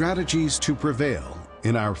have strategies to prevail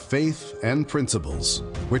in our faith and principles,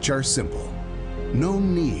 which are simple. No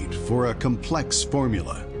need for a complex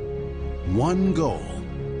formula. One goal,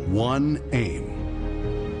 one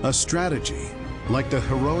aim. A strategy like the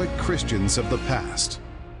heroic Christians of the past.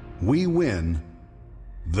 We win,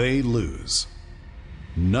 they lose.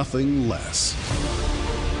 Nothing less.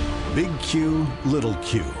 Big Q, Little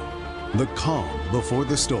Q. The Calm Before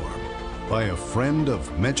the Storm by a friend of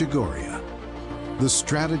Medjugorje. The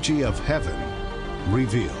strategy of heaven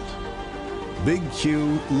revealed. Big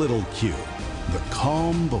Q, Little Q. The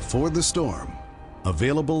Calm Before the Storm.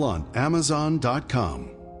 Available on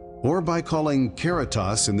Amazon.com or by calling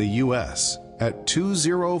Caritas in the U.S. at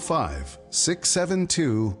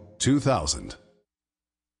 205-672-2000.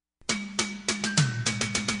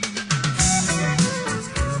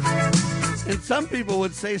 And some people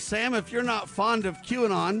would say, Sam, if you're not fond of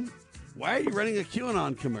QAnon, why are you running a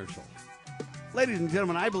QAnon commercial? Ladies and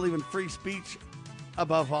gentlemen, I believe in free speech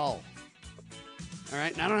above all. All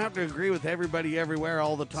right? And I don't have to agree with everybody everywhere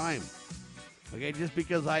all the time. Okay? Just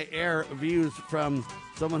because I air views from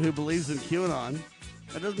someone who believes in QAnon,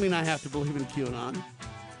 that doesn't mean I have to believe in QAnon.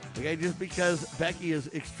 Okay? Just because Becky is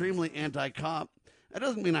extremely anti-cop, that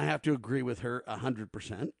doesn't mean I have to agree with her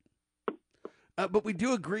 100%. But we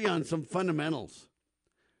do agree on some fundamentals,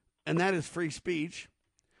 and that is free speech.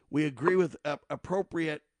 We agree with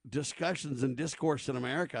appropriate discussions and discourse in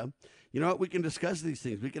America. You know what? We can discuss these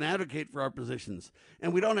things. We can advocate for our positions,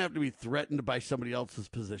 and we don't have to be threatened by somebody else's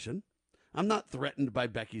position. I'm not threatened by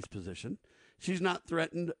Becky's position. She's not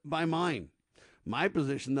threatened by mine. My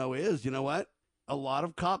position, though, is, you know what? A lot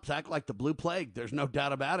of cops act like the blue plague. There's no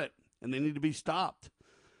doubt about it, and they need to be stopped.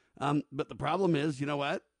 But the problem is, you know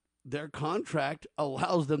what? Their contract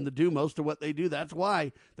allows them to do most of what they do. That's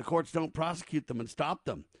why the courts don't prosecute them and stop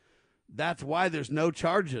them. That's why there's no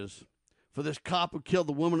charges for this cop who killed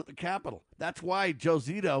the woman at the Capitol. That's why Joe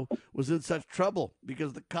Zito was in such trouble,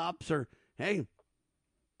 because the cops are, hey,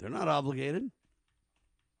 they're not obligated.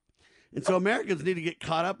 And so Americans need to get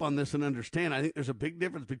caught up on this and understand. I think there's a big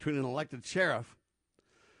difference between an elected sheriff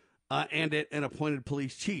and an appointed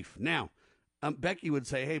police chief. Now, Becky would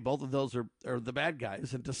say, hey, both of those are the bad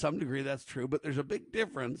guys, and to some degree that's true, but there's a big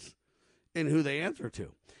difference in who they answer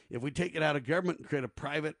to. If we take it out of government and create a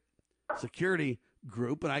private security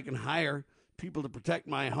group, and I can hire people to protect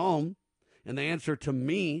my home, and they answer to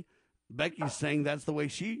me, Becky's saying that's the way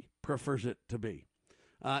she prefers it to be.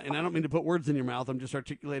 And I don't mean to put words in your mouth. I'm just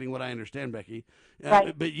articulating what I understand, Becky.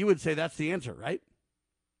 Right. But you would say that's the answer, right?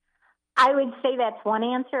 I would say that's one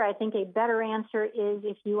answer. I think a better answer is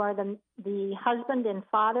if you are the husband and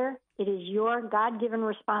father, it is your God-given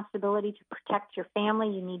responsibility to protect your family.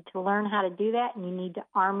 You need to learn how to do that, and you need to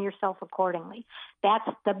arm yourself accordingly. That's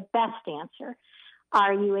the best answer.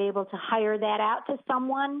 Are you able to hire that out to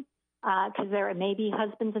someone? Because there may be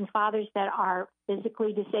husbands and fathers that are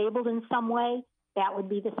physically disabled in some way. That would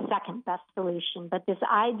be the second best solution. But this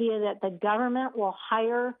idea that the government will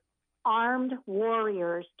hire armed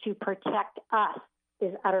warriors to protect us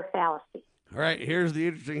is utter fallacy. All right, here's the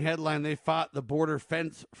interesting headline. They fought the border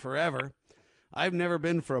fence forever. I've never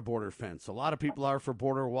been for a border fence. A lot of people are for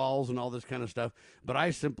border walls and all this kind of stuff. But I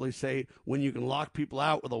simply say when you can lock people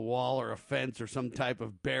out with a wall or a fence or some type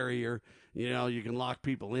of barrier, you know, you can lock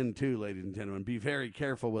people in too, ladies and gentlemen. Be very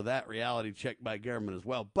careful with that reality check by government as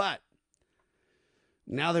well. But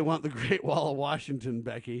now they want the Great Wall of Washington,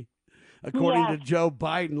 Becky. According to Joe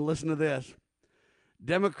Biden, listen to this.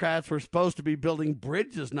 Democrats were supposed to be building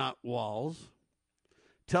bridges, not walls.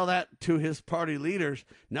 Tell that to his party leaders.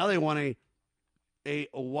 Now they want a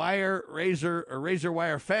razor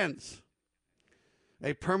wire fence,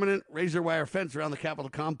 a permanent razor wire fence around the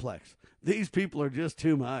Capitol complex. These people are just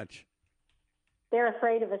too much. They're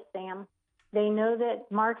afraid of us, Sam. They know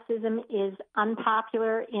that Marxism is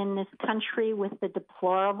unpopular in this country with the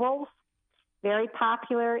deplorables. Very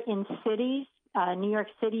popular in cities. New York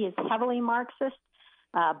City is heavily Marxist.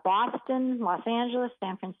 Boston, Los Angeles,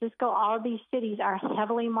 San Francisco, all of these cities are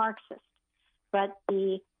heavily Marxist. But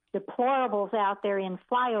the deplorables out there in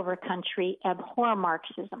flyover country abhor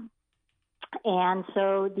Marxism. And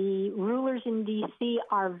so the rulers in D.C.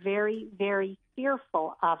 are very, very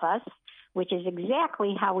fearful of us, which is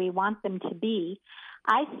exactly how we want them to be.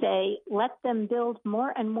 I say let them build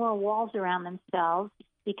more and more walls around themselves,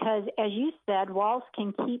 because, as you said, walls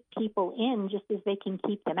can keep people in just as they can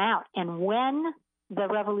keep them out. And when the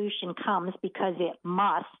revolution comes, because it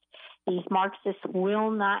must, these Marxists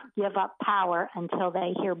will not give up power until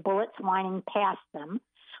they hear bullets whining past them.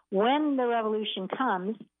 When the revolution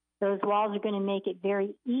comes, Those walls are going to make it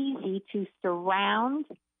very easy to surround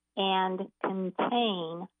and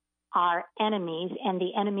contain our enemies and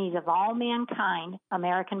the enemies of all mankind,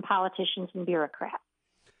 American politicians and bureaucrats.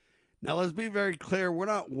 Now, let's be very clear. We're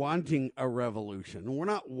not wanting a revolution. We're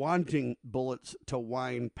not wanting bullets to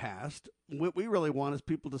whine past. What we really want is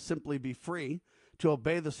people to simply be free, to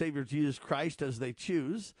obey the Savior Jesus Christ as they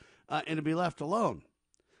choose, and to be left alone.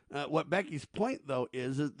 What Becky's point, though,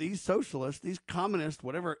 is that these socialists, these communists,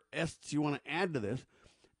 whatever ests you want to add to this,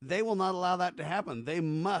 they will not allow that to happen. They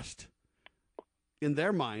must, in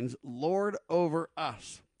their minds, lord over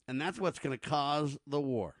us. And that's what's going to cause the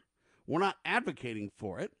war. We're not advocating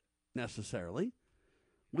for it necessarily.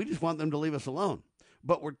 We just want them to leave us alone.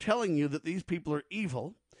 But we're telling you that these people are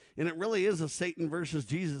evil, and it really is a Satan versus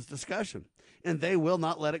Jesus discussion. And they will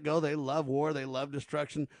not let it go. They love war. They love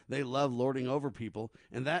destruction. They love lording over people.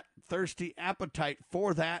 And that thirsty appetite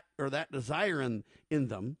for that, or that desire in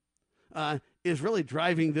them, is really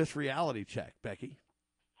driving this reality check, Becky.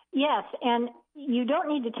 Yes, and you don't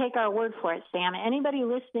need to take our word for it, Sam. Anybody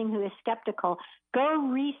listening who is skeptical,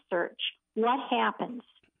 go research what happens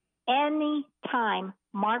any time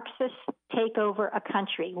Marxists take over a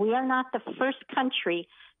country. We are not the first country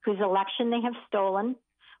whose election they have stolen.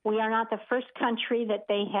 We are not the first country that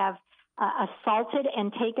they have assaulted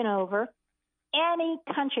and taken over. Any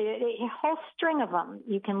country, a whole string of them.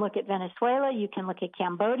 You can look at Venezuela, you can look at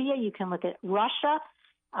Cambodia, you can look at Russia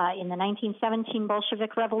in the 1917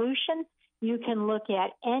 Bolshevik Revolution. You can look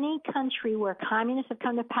at any country where communists have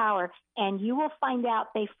come to power, and you will find out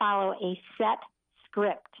they follow a set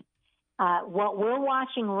script. What we're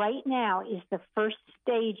watching right now is the first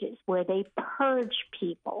stages where they purge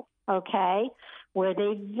people, okay, where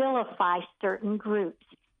they vilify certain groups.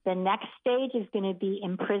 The next stage is going to be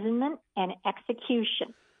imprisonment and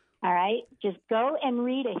execution, all right? Just go and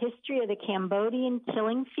read a history of the Cambodian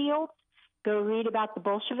killing fields. Go read about the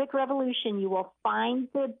Bolshevik Revolution. You will find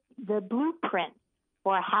the blueprint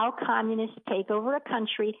for how communists take over a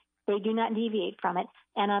country. They do not deviate from it.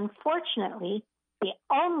 And unfortunately, the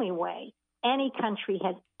only way any country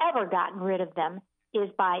has ever gotten rid of them is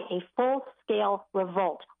by a full-scale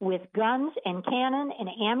revolt with guns and cannon and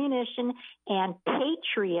ammunition and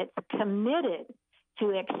patriots committed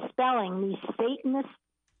to expelling these Satanist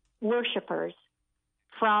worshipers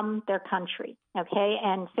from their country, okay?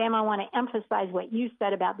 And, Sam, I want to emphasize what you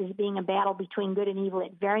said about this being a battle between good and evil.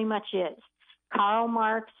 It very much is. Karl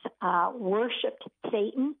Marx worshipped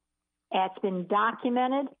Satan. It's been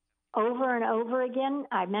documented over and over again.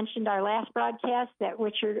 I mentioned our last broadcast that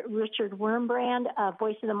Richard Wurmbrand,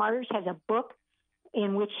 Voice of the Martyrs, has a book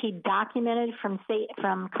in which he documented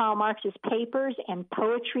from Karl Marx's papers and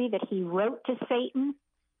poetry that he wrote to Satan,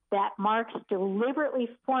 that Marx deliberately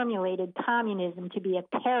formulated communism to be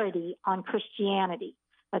a parody on Christianity.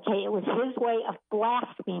 Okay, it was his way of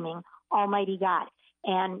blaspheming Almighty God.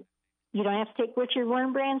 And you don't have to take Richard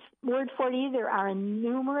Wurmbrand's word for it either. There are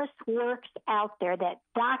numerous works out there that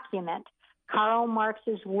document Karl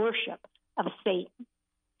Marx's worship of Satan.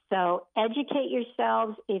 So educate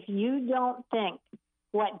yourselves. If you don't think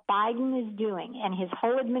what Biden is doing and his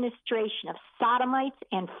whole administration of sodomites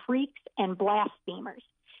and freaks and blasphemers,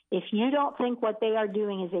 if you don't think what they are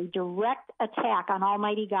doing is a direct attack on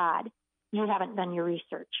Almighty God, you haven't done your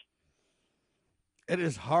research. It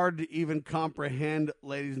is hard to even comprehend,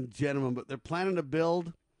 ladies and gentlemen, but they're planning to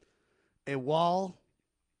build a wall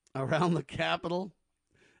around the Capitol.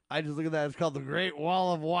 I just look at that. It's called the Great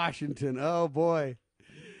Wall of Washington. Oh, boy.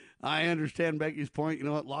 I understand Becky's point. You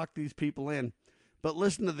know what? Lock these people in. But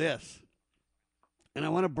listen to this. And I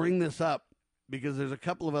want to bring this up because there's a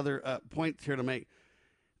couple of other points here to make.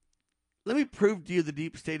 Let me prove to you the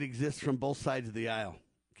deep state exists from both sides of the aisle.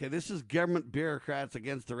 Okay, this is government bureaucrats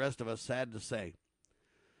against the rest of us, sad to say.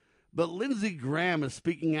 But Lindsey Graham is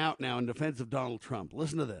speaking out now in defense of Donald Trump.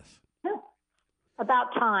 Listen to this.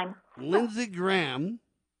 About time. Lindsey Graham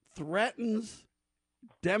threatens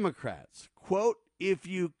Democrats, quote, if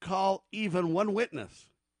you call even one witness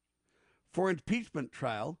for impeachment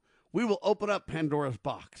trial, we will open up Pandora's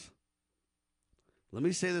box. Let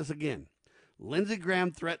me say this again. Lindsey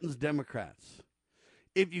Graham threatens Democrats.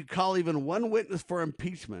 If you call even one witness for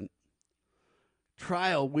impeachment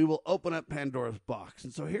trial, we will open up Pandora's box.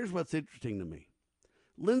 And so here's what's interesting to me.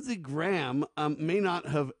 Lindsey Graham may not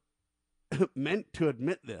have meant to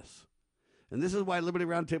admit this. And this is why Liberty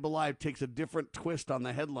Roundtable Live takes a different twist on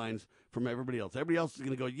the headlines from everybody else. Everybody else is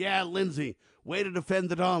going to go, yeah, Lindsey, way to defend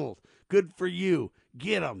the Donald. Good for you.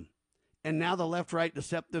 Get him. And now the left-right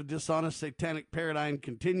deceptive, dishonest, satanic paradigm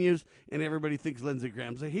continues, and everybody thinks Lindsey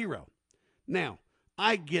Graham's a hero. Now,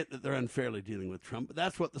 I get that they're unfairly dealing with Trump, but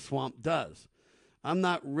that's what the swamp does. I'm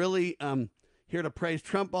not really here to praise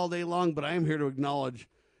Trump all day long, but I am here to acknowledge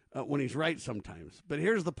when he's right sometimes. But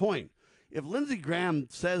here's the point. If Lindsey Graham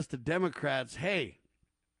says to Democrats, hey,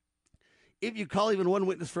 if you call even one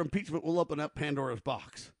witness for impeachment, we'll open up Pandora's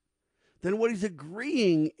box, then what he's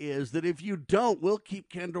agreeing is that if you don't, we'll keep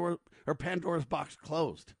Pandora's box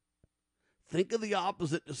closed. Think of the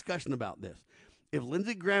opposite discussion about this. If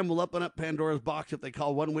Lindsey Graham will open up Pandora's box if they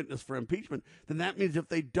call one witness for impeachment, then that means if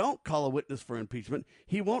they don't call a witness for impeachment,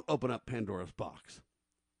 he won't open up Pandora's box.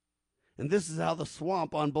 And this is how the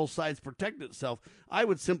swamp on both sides protect itself. I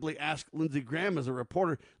would simply ask Lindsey Graham as a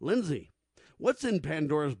reporter, Lindsey, what's in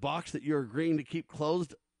Pandora's box that you're agreeing to keep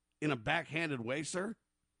closed in a backhanded way, sir?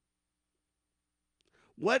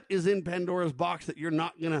 What is in Pandora's box that you're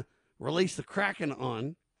not going to release the Kraken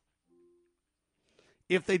on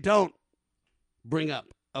if they don't bring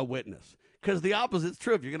up a witness? Because the opposite's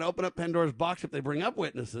true. If you're going to open up Pandora's box if they bring up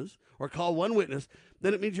witnesses or call one witness,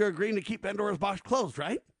 then it means you're agreeing to keep Pandora's box closed,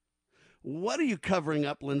 right? What are you covering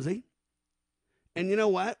up, Lindsey? And you know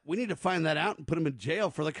what? We need to find that out and put him in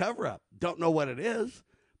jail for the cover-up. Don't know what it is,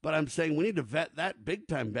 but I'm saying we need to vet that big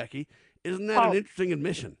time, Becky. Isn't that an interesting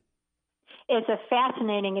admission? It's a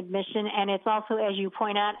fascinating admission, and it's also, as you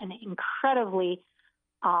point out, an incredibly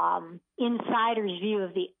insider's view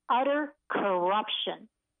of the utter corruption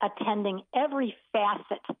attending every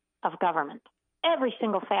facet of government, every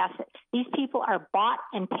single facet. These people are bought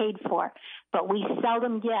and paid for, but we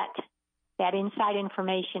seldom get that inside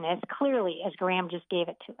information as clearly as Graham just gave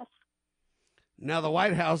it to us. Now the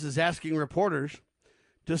White House is asking reporters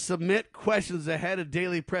to submit questions ahead of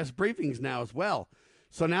daily press briefings now as well.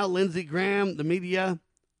 So now Lindsey Graham, the media,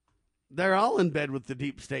 they're all in bed with the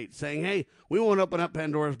deep state saying, hey, we won't open up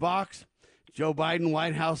Pandora's box. Joe Biden,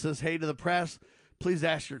 White House says, hey to the press, please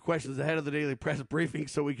ask your questions ahead of the daily press briefing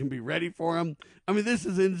so we can be ready for them. I mean, this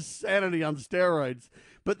is insanity on steroids,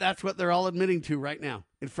 but that's what they're all admitting to right now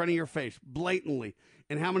in front of your face, blatantly.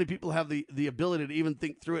 And how many people have the ability to even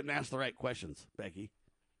think through it and ask the right questions, Becky?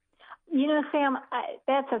 You know, Sam,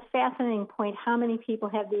 that's a fascinating point. How many people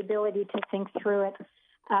have the ability to think through it?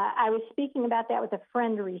 I was speaking about that with a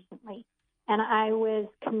friend recently, and I was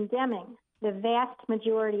condemning the vast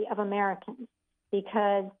majority of Americans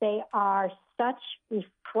because they are such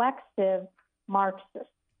reflexive Marxists,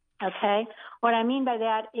 okay? What I mean by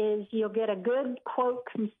that is you'll get a good, quote,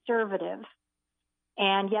 conservative,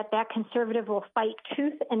 and yet that conservative will fight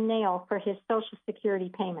tooth and nail for his Social Security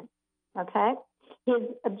payment, okay? His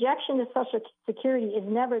objection to Social Security is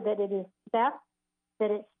never that it is theft, that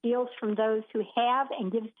it steals from those who have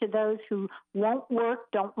and gives to those who won't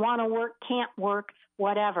work, don't want to work, can't work,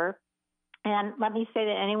 whatever. And let me say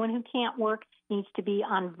that anyone who can't work needs to be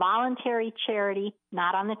on voluntary charity,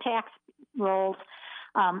 not on the tax rolls.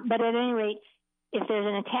 But at any rate, if there's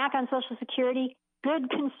an attack on Social Security, good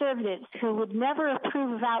conservatives who would never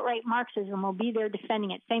approve of outright Marxism will be there defending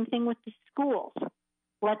it. Same thing with the schools.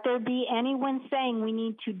 Let there be anyone saying we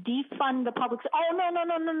need to defund the public.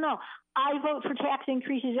 Oh, no. I vote for tax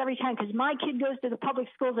increases every time because my kid goes to the public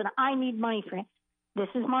schools and I need money for it. This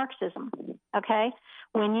is Marxism, okay?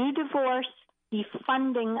 When you divorce the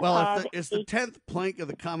funding it's the 10th plank of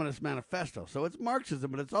the Communist Manifesto. So it's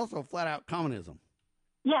Marxism, but it's also flat-out communism.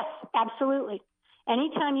 Yes, absolutely.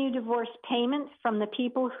 Anytime you divorce payment from the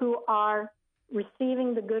people who are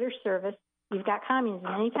receiving the good or service, you've got communism.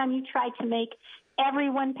 Anytime you try to make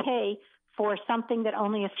everyone pay for something that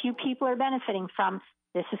only a few people are benefiting from,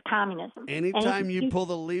 this is communism. Anytime you pull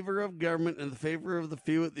the lever of government in the favor of the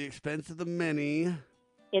few at the expense of the many,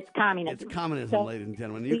 it's communism. It's communism, ladies and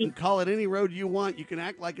gentlemen. You can call it any road you want. You can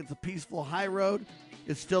act like it's a peaceful high road.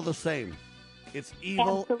 It's still the same. It's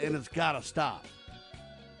evil, and it's got to stop.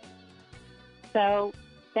 So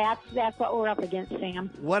that's what we're up against, Sam.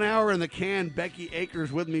 1 hour in the can. Becky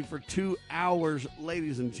Akers with me for 2 hours,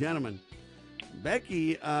 ladies and gentlemen.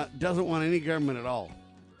 Becky doesn't want any government at all.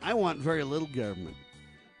 I want very little government.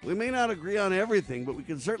 We may not agree on everything, but we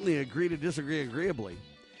can certainly agree to disagree agreeably.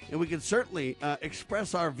 And we can certainly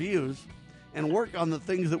express our views and work on the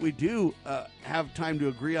things that we do have time to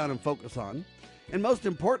agree on and focus on. And most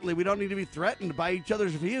importantly, we don't need to be threatened by each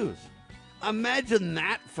other's views. Imagine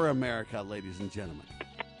that for America, ladies and gentlemen.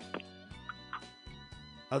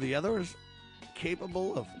 Are the others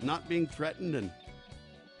capable of not being threatened and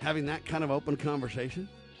having that kind of open conversation?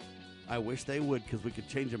 I wish they would, because we could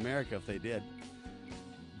change America if they did.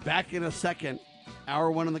 Back in a second.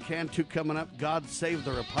 Hour 1 in the can, 2 coming up. God save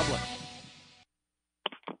the Republic.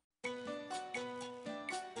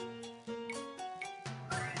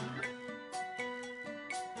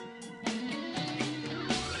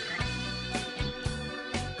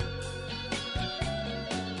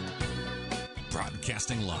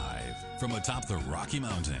 Broadcasting live from atop the Rocky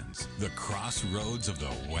Mountains, the crossroads of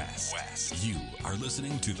the West. You are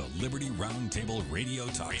listening to the Liberty Roundtable Radio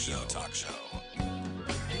Talk Show.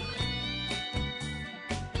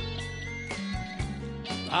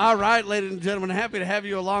 All right, ladies and gentlemen, happy to have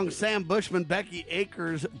you along. Sam Bushman, Becky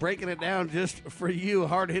Akers, breaking it down just for you.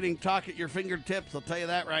 Hard-hitting talk at your fingertips, I'll tell you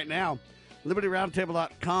that right now.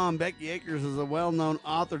 LibertyRoundtable.com. Becky Akers is a well-known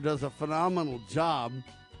author, does a phenomenal job.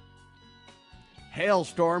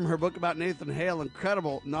 Hailstorm, her book about Nathan Hale,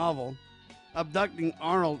 incredible novel. Abducting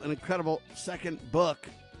Arnold, an incredible second book.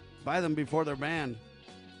 Buy them before they're banned.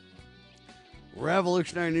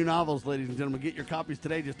 Revolutionary new novels, ladies and gentlemen. Get your copies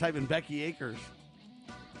today. Just type in Becky Akers,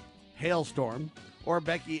 Hailstorm, or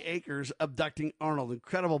Becky Akers, Abducting Arnold.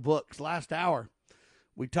 Incredible books. Last hour,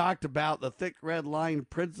 we talked about the thick red line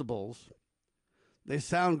principles. They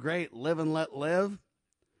sound great. Live and let live.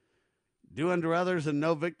 Do unto others and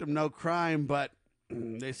no victim, no crime. But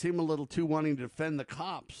they seem a little too wanting to defend the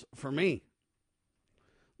cops for me,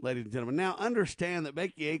 ladies and gentlemen. Now, understand that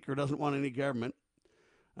Becky Akers doesn't want any government,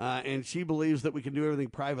 and she believes that we can do everything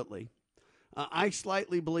privately. I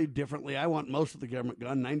slightly believe differently. I want most of the government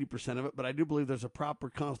gone, 90% of it, but I do believe there's a proper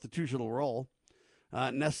constitutional role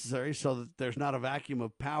necessary so that there's not a vacuum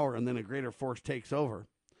of power and then a greater force takes over.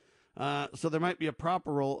 So there might be a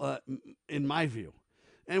proper role, in my view.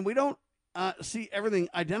 And we don't see everything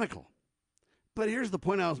identical. But here's the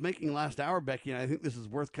point I was making last hour, Becky, and I think this is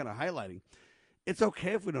worth kind of highlighting. It's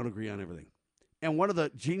okay if we don't agree on everything. And one of the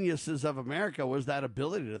geniuses of America was that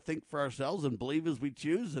ability to think for ourselves and believe as we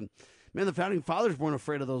choose. And, man, the Founding Fathers weren't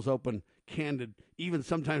afraid of those open, candid, even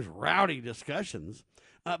sometimes rowdy discussions.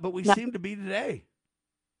 But we seem to be today.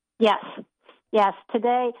 Yes,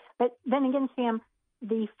 today. But then again, Sam,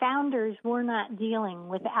 the founders were not dealing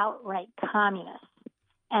with outright communists.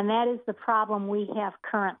 And that is the problem we have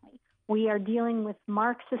currently. We are dealing with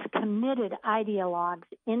Marxist committed ideologues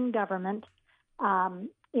in government. John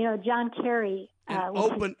Kerry.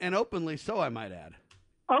 Openly so, I might add.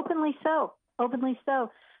 Openly so.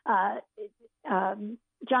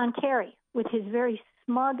 John Kerry, with his very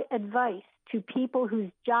smug advice to people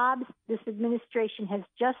whose jobs this administration has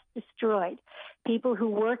just destroyed, people who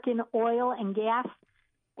work in oil and gas,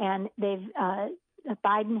 and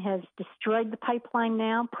Biden has destroyed the pipeline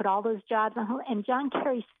now, put all those jobs on hold. And John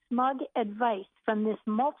Kerry's smug advice from this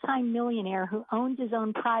multimillionaire who owns his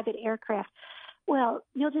own private aircraft, well,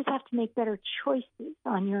 you'll just have to make better choices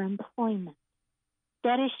on your employment.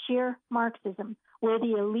 That is sheer Marxism, where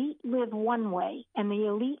the elite live one way and the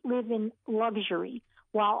elite live in luxury,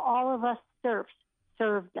 while all of us serfs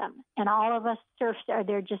serve them. And all of us serfs are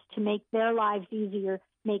there just to make their lives easier,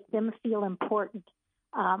 make them feel important.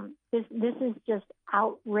 This is just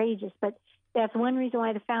outrageous. But that's one reason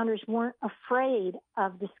why the founders weren't afraid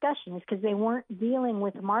of discussion, is because they weren't dealing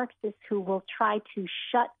with Marxists who will try to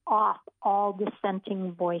shut off all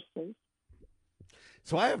dissenting voices.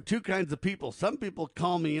 So I have two kinds of people. Some people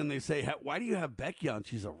call me and they say, why do you have Becky on?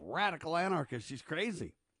 She's a radical anarchist. She's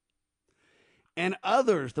crazy. And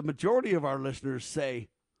others, the majority of our listeners, say,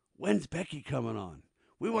 when's Becky coming on?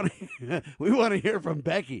 We want to hear from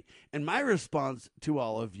Becky. And my response to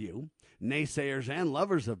all of you, naysayers and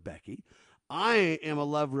lovers of Becky, I am a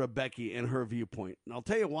lover of Becky and her viewpoint. And I'll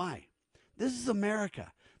tell you why. This is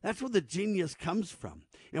America. That's where the genius comes from.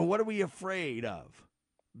 And what are we afraid of?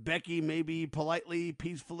 Becky maybe politely,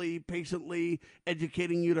 peacefully, patiently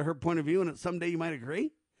educating you to her point of view, and someday you might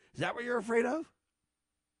agree? Is that what you're afraid of?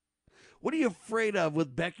 What are you afraid of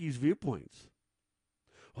with Becky's viewpoints?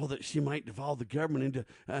 Oh, that she might devolve the government into,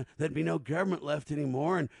 there'd be no government left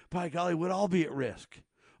anymore, and by golly, we'd all be at risk.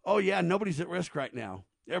 Oh, yeah, nobody's at risk right now.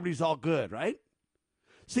 Everybody's all good, right?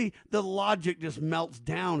 See, the logic just melts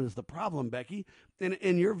down is the problem, Becky. And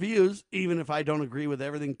in your views, even if I don't agree with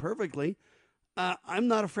everything perfectly, I'm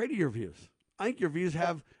not afraid of your views. I think your views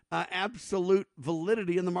have absolute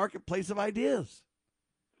validity in the marketplace of ideas.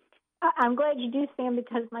 I'm glad you do, Sam,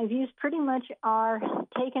 because my views pretty much are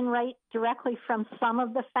taken right directly from some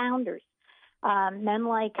of the founders. Men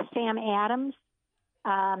like Sam Adams,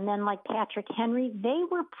 men like Patrick Henry, they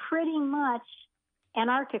were pretty much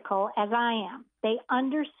anarchical as I am. They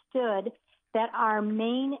understood that our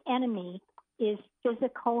main enemy is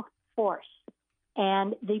physical force.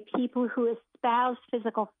 And the people who espouse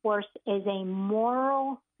physical force as a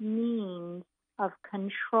moral means of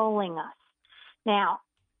controlling us. Now,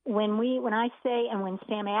 when I say, and when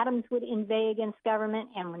Sam Adams would inveigh against government,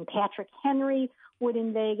 and when Patrick Henry would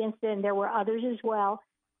inveigh against it, and there were others as well,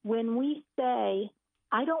 when we say,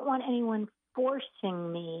 I don't want anyone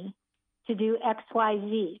forcing me to do X, Y,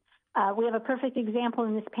 Z. We have a perfect example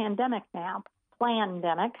in this pandemic now.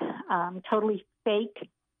 plandemic, totally fake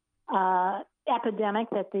epidemic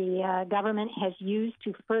that the government has used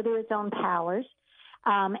to further its own powers.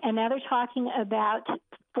 And now they're talking about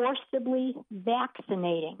forcibly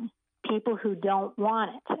vaccinating people who don't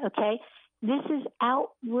want it, okay? This is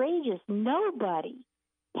outrageous. Nobody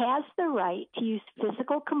has the right to use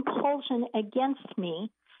physical compulsion against me,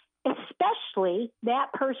 especially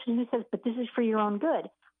that person who says, but this is for your own good.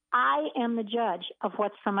 I am the judge of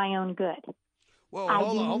what's for my own good. Whoa,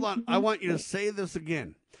 hold on. I want you to say this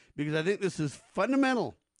again, because I think this is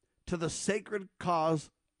fundamental to the sacred cause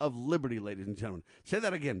of liberty, ladies and gentlemen. Say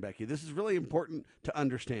that again, Becky. This is really important to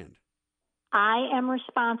understand. I am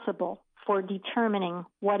responsible for determining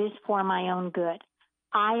what is for my own good.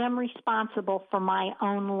 I am responsible for my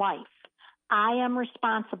own life. I am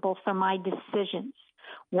responsible for my decisions.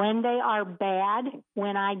 When they are bad,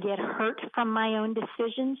 when I get hurt from my own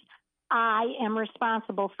decisions, I am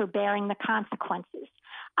responsible for bearing the consequences.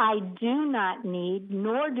 I do not need,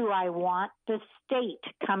 nor do I want, the state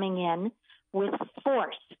coming in with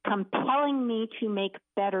force, compelling me to make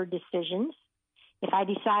better decisions. If I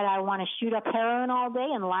decide I want to shoot up heroin all day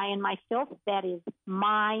and lie in my filth, that is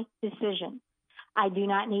my decision. I do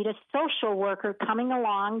not need a social worker coming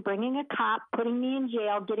along, bringing a cop, putting me in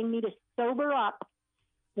jail, getting me to sober up.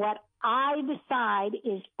 What I decide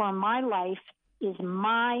is for my life is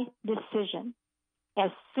my decision.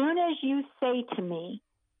 As soon as you say to me,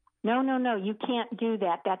 no, you can't do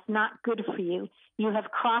that. That's not good for you. You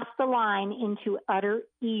have crossed the line into utter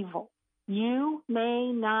evil. You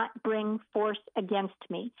may not bring force against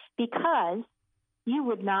me because you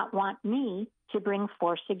would not want me to bring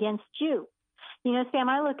force against you. You know, Sam,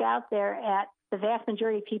 I look out there at the vast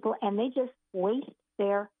majority of people and they just waste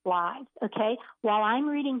their lives, okay? While I'm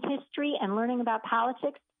reading history and learning about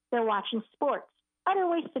politics, they're watching sports. Utter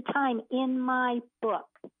waste of time in my book.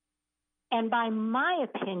 And by my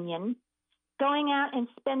opinion, going out and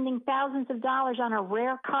spending thousands of dollars on a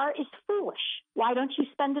rare car is foolish. Why don't you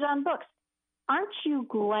spend it on books? Aren't you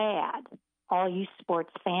glad, all you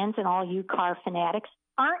sports fans and all you car fanatics,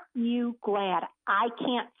 aren't you glad I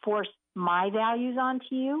can't force my values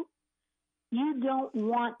onto you? You don't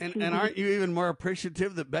want to. And aren't you even more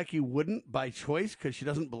appreciative that Becky wouldn't by choice because she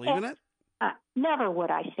doesn't believe in it? Never would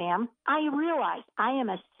I, Sam. I realize I am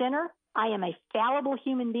a sinner. I am a fallible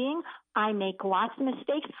human being. I make lots of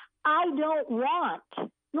mistakes. I don't want,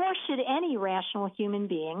 nor should any rational human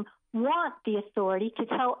being, want the authority to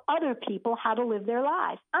tell other people how to live their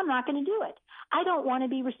lives. I'm not going to do it. I don't want to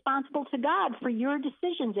be responsible to God for your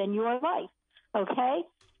decisions and your life, okay?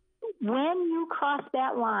 When you cross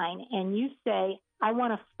that line and you say, I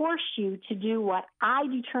want to force you to do what I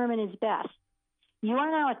determine is best, you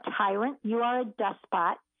are now a tyrant. You are a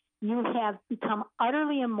despot. You have become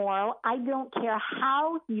utterly immoral. I don't care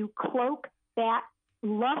how you cloak that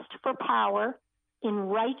lust for power in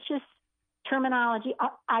righteous terminology.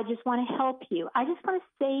 I just want to help you. I just want to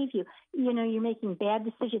save you. You know, you're making bad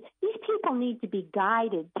decisions. These people need to be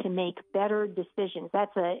guided to make better decisions.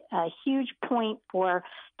 That's a huge point for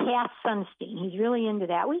Cass Sunstein. He's really into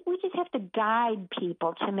that. We just have to guide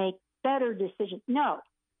people to make better decisions. No,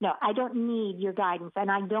 I don't need your guidance, and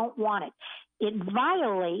I don't want it. It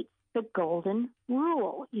violates the golden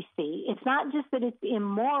rule, you see. It's not just that it's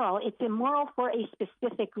immoral for a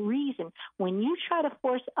specific reason. When you try to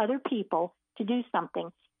force other people to do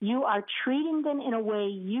something, you are treating them in a way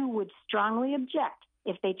you would strongly object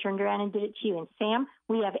if they turned around and did it to you. And Sam,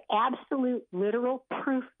 we have absolute literal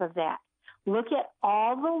proof of that. Look at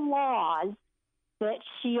all the laws that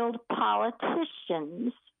shield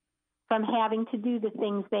politicians from having to do the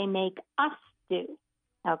things they make us do,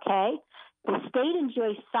 okay? The state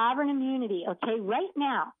enjoys sovereign immunity, okay? Right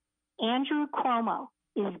now, Andrew Cuomo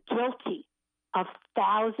is guilty of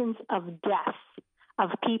thousands of deaths of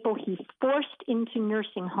people he forced into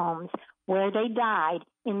nursing homes where they died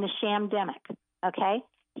in the shamdemic, okay?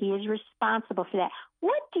 He is responsible for that.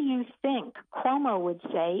 What do you think Cuomo would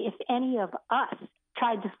say if any of us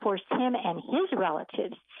tried to force him and his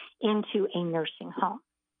relatives into a nursing home,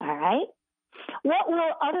 all right? What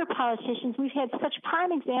will other politicians, we've had such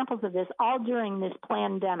prime examples of this all during this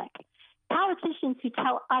pandemic, politicians who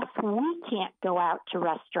tell us we can't go out to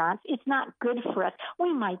restaurants, it's not good for us,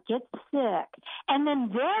 we might get sick, and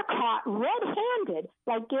then they're caught red-handed,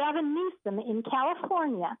 like Gavin Newsom in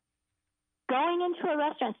California, going into a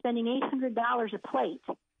restaurant, spending $800 a plate.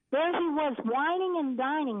 There he was, whining and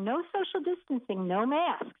dining, no social distancing, no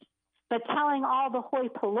masks, but telling all the hoi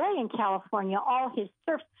polloi in California, all his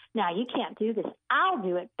serfs, now you can't do this. I'll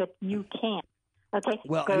do it, but you can't. Okay.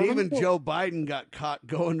 Well, and even Joe Biden got caught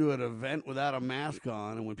going to an event without a mask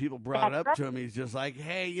on, and when people brought it up to him, he's just like,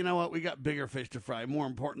 "Hey, you know what? We got bigger fish to fry, more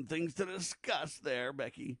important things to discuss." There,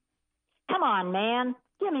 Becky. Come on, man.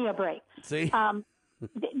 Give me a break. See?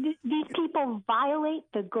 These people violate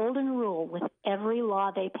the golden rule with every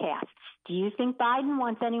law they pass. Do you think Biden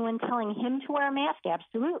wants anyone telling him to wear a mask?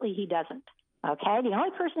 Absolutely, he doesn't. Okay? The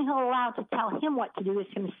only person he'll allow to tell him what to do is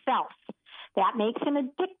himself. That makes him a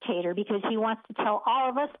dictator because he wants to tell all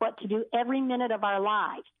of us what to do every minute of our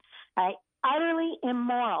lives. Right? Utterly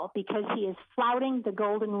immoral because he is flouting the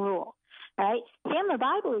golden rule. Right? Sam, the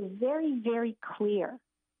Bible is very, very clear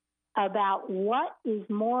about what is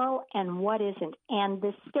moral and what isn't. And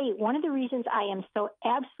the state, one of the reasons I am so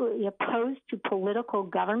absolutely opposed to political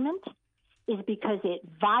government is because it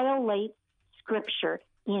violates Scripture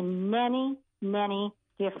in many, many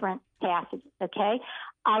different passages, okay?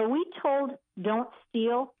 Are we told don't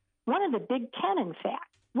steal? One of the Big Ten, in fact.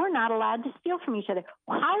 We're not allowed to steal from each other.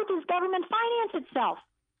 How does government finance itself?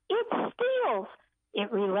 It steals. It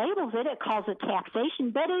relabels it. It calls it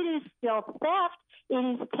taxation, but it is still theft.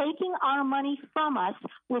 It is taking our money from us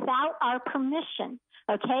without our permission,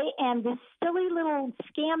 okay? And this silly little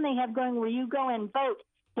scam they have going where you go and vote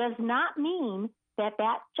does not mean that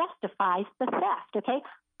that justifies the theft, okay?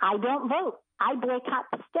 I don't vote. I boycott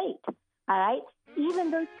the state, all right? Even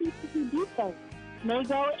those people who do vote may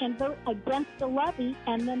go and vote against the levy,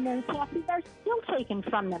 and then their taxes are still taken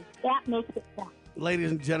from them. That makes it theft.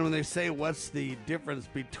 Ladies and gentlemen, they say, what's the difference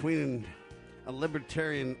between a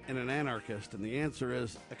libertarian and an anarchist? And the answer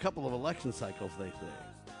is a couple of election cycles, they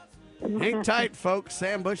say. Hang tight, folks.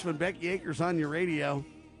 Sam Bushman, Becky Akers on your radio.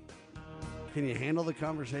 Can you handle the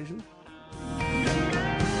conversation?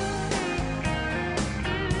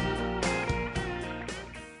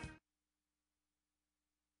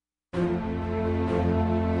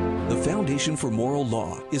 The Foundation for Moral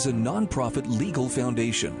Law is a nonprofit legal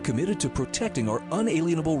foundation committed to protecting our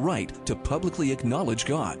unalienable right to publicly acknowledge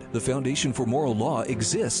God. The Foundation for Moral Law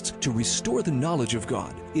exists to restore the knowledge of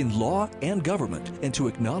God in law and government and to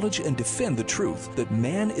acknowledge and defend the truth that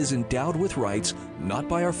man is endowed with rights not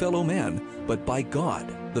by our fellow man, but by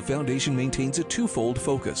God. The foundation maintains a twofold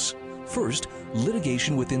focus. First,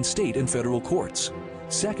 litigation within state and federal courts.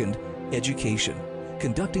 Second, education,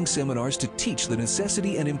 conducting seminars to teach the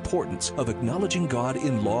necessity and importance of acknowledging God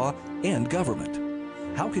in law and government.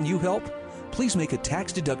 How can you help? Please make a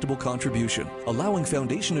tax-deductible contribution, allowing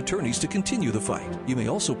foundation attorneys to continue the fight. You may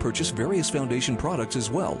also purchase various foundation products as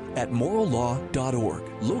well at morallaw.org.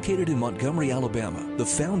 Located in Montgomery, Alabama, the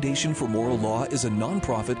Foundation for Moral Law is a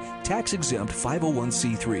nonprofit, tax-exempt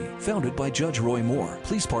 501c3 founded by Judge Roy Moore.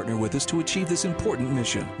 Please partner with us to achieve this important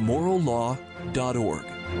mission. morallaw.org.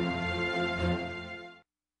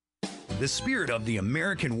 The spirit of the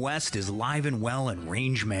American West is live and well in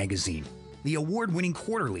Range Magazine, the award-winning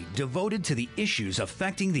quarterly devoted to the issues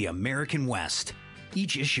affecting the American West.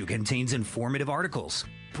 Each issue contains informative articles,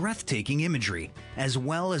 breathtaking imagery, as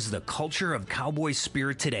well as the culture of cowboy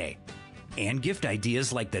spirit today, and gift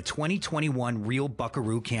ideas like the 2021 Real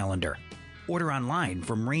Buckaroo calendar. Order online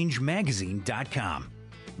from rangemagazine.com.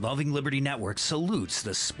 Loving Liberty Network salutes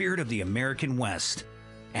the spirit of the American West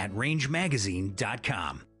at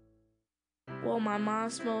rangemagazine.com. Well, my mom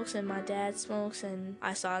smokes and my dad smokes, and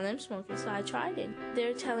I saw them smoking, so I tried it.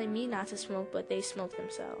 They're telling me not to smoke, but they smoke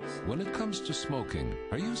themselves. When it comes to smoking,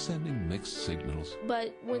 are you sending mixed signals?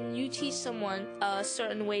 But when you teach someone a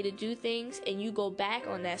certain way to do things and you go back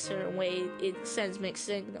on that certain way, it sends mixed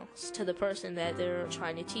signals to the person that they're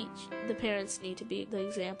trying to teach. The parents need to be the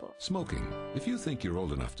example. Smoking. If you think you're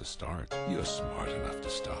old enough to start, you're smart enough to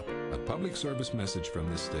stop. A public service message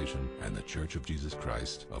from this station and the Church of Jesus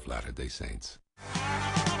Christ of Latter-day Saints.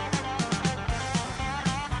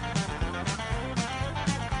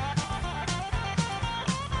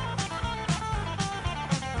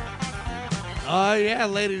 Oh, yeah,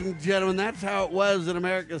 ladies and gentlemen, that's how it was in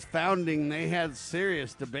America's founding. They had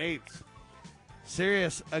serious debates,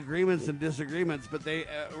 serious agreements and disagreements, but they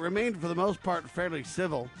remained, for the most part, fairly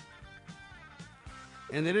civil.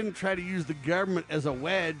 And they didn't try to use the government as a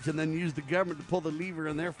wedge and then use the government to pull the lever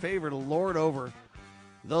in their favor to lord over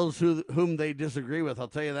those whom they disagree with. I'll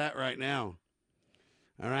tell you that right now.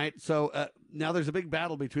 All right, so now there's a big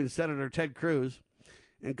battle between Senator Ted Cruz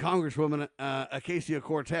and Congresswoman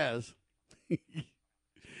Ocasio-Cortez.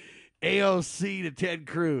 AOC to Ted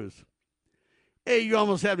Cruz. Hey, you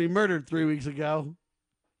almost had me murdered 3 weeks ago.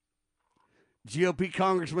 GOP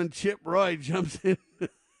Congressman Chip Roy jumps in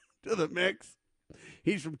to the mix.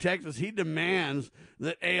 He's from Texas. He demands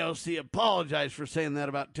that AOC apologize for saying that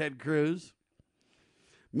about Ted Cruz.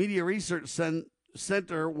 Media Research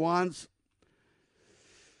Center wants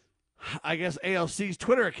I guess, AOC's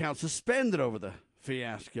Twitter account suspended over the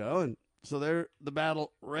fiasco, and so the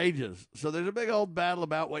battle rages. So there's a big old battle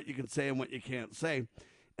about what you can say and what you can't say.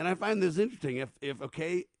 And I find this interesting. If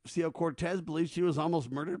Ocasio-Cortez believes she was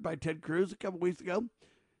almost murdered by Ted Cruz a couple weeks ago,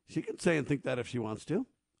 she can say and think that if she wants to.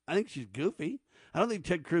 I think she's goofy. I don't think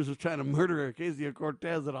Ted Cruz was trying to murder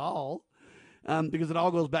Ocasio-Cortez at all, because it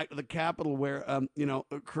all goes back to the Capitol where,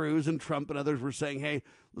 Cruz and Trump and others were saying, hey,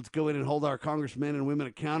 let's go in and hold our congressmen and women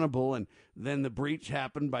accountable. And then the breach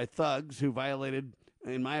happened by thugs who violated,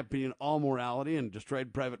 in my opinion, all morality and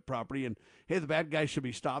destroyed private property. And, hey, the bad guys should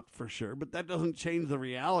be stopped for sure. But that doesn't change the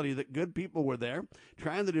reality that good people were there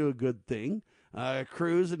trying to do a good thing.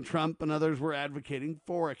 Cruz and Trump and others were advocating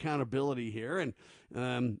for accountability here. And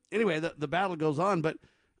anyway, the battle goes on. But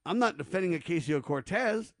I'm not defending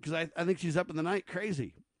Ocasio-Cortez because I think she's up in the night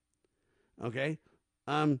crazy. Okay?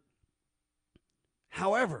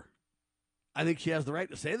 However, I think she has the right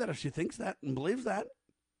to say that if she thinks that and believes that.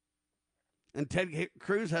 And Ted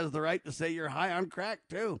Cruz has the right to say you're high on crack,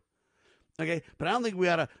 too. Okay, but I don't think we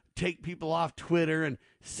ought to take people off Twitter and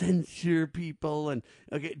censor people and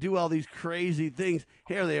do all these crazy things.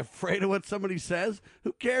 Hey, are they afraid of what somebody says?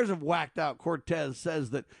 Who cares if whacked out Cortez says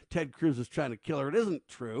that Ted Cruz is trying to kill her? It isn't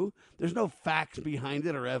true. There's no facts behind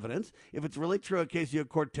it or evidence. If it's really true,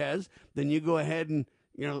 Ocasio-Cortez, then you go ahead and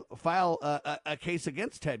file a case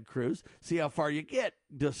against Ted Cruz. See how far you get.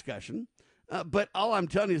 Discussion. But all I'm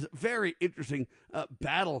telling you is a very interesting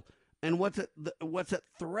battle. And what's at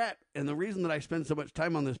threat, and the reason that I spend so much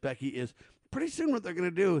time on this, Becky, is pretty soon what they're going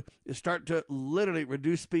to do is start to literally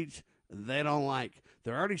reduce speech they don't like.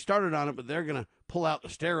 They're already started on it, but they're going to pull out the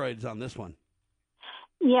steroids on this one.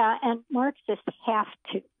 Yeah, and Marxists have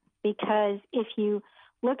to, because if you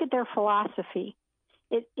look at their philosophy,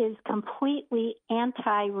 it is completely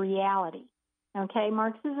anti-reality. Okay,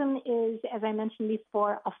 Marxism is, as I mentioned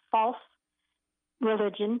before, a false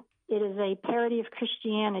religion. It is a parody of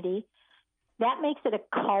Christianity. That makes it a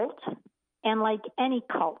cult, and like any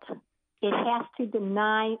cult, it has to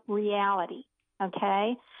deny reality,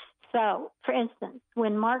 okay? So, for instance,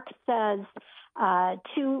 when Marx says,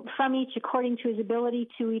 from each according to his ability,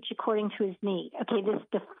 to each according to his need, okay, this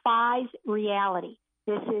defies reality.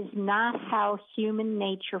 This is not how human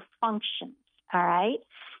nature functions, all right?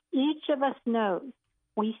 Each of us knows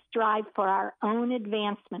we strive for our own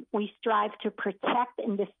advancement. We strive to protect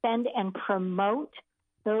and defend and promote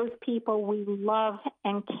those people we love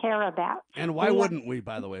and care about. And why wouldn't we,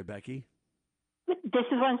 by the way, Becky? This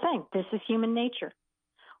is what I'm saying. This is human nature.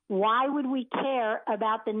 Why would we care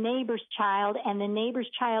about the neighbor's child and the neighbor's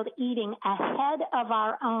child eating ahead of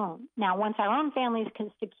our own? Now, once our own family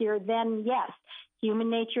is secure, then yes,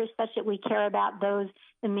 human nature is such that we care about those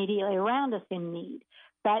immediately around us in need.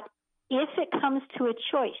 But if it comes to a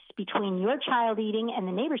choice between your child eating and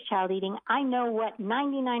the neighbor's child eating, I know what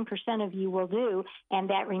 99% of you will do, and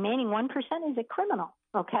that remaining 1% is a criminal,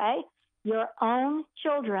 okay? Your own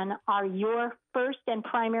children are your first and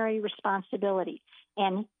primary responsibility.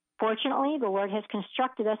 And fortunately, the Lord has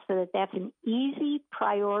constructed us so that that's an easy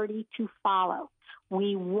priority to follow.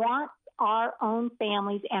 We want our own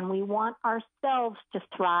families and we want ourselves to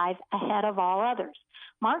thrive ahead of all others.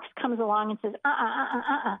 Marx comes along and says,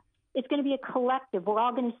 it's going to be a collective. We're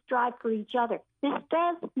all going to strive for each other. This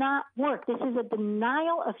does not work. This is a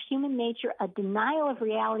denial of human nature, a denial of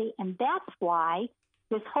reality, and that's why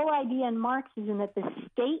this whole idea in Marxism that the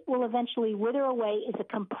state will eventually wither away is a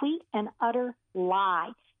complete and utter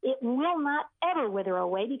lie. It will not ever wither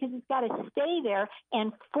away because it's got to stay there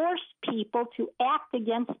and force people to act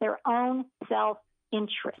against their own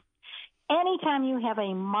self-interest. Anytime you have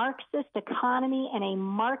a Marxist economy and a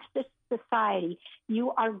Marxist society,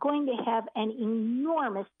 you are going to have an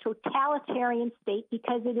enormous totalitarian state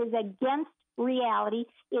because it is against reality.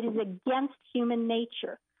 It is against human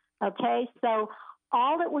nature. Okay? So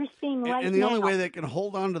all that we're seeing right now... And the only way they can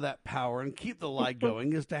hold on to that power and keep the lie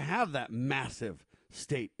going is to have that massive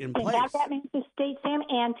state in place. And that means the state, Sam,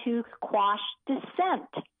 and to quash dissent.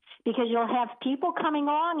 Because you'll have people coming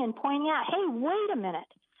along and pointing out, hey, wait a minute.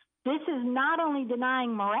 This is not only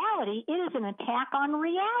denying morality, it is an attack on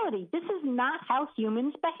reality. This is not how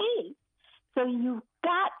humans behave. So you've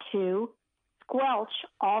got to squelch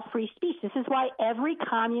all free speech. This is why every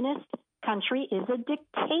communist country is a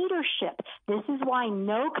dictatorship. This is why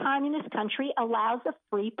no communist country allows a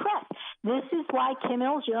free press. This is why Kim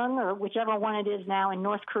Il-jung, or whichever one it is now in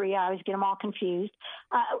North Korea, I always get them all confused.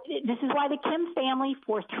 This is why the Kim family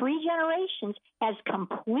for 3 generations has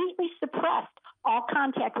completely suppressed all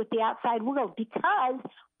contact with the outside world, because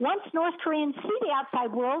once North Koreans see the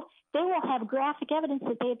outside world, they will have graphic evidence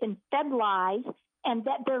that they have been fed lies, and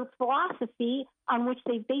that their philosophy on which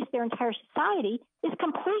they base their entire society is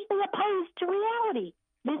completely opposed to reality.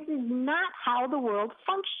 This is not how the world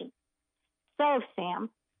functions. So, Sam,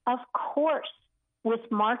 of course, with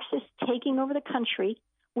Marxists taking over the country,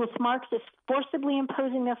 with Marxists forcibly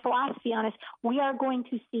imposing their philosophy on us, we are going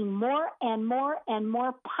to see more and more and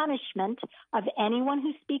more punishment of anyone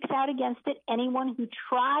who speaks out against it, anyone who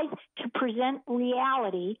tries to present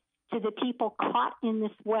reality to the people caught in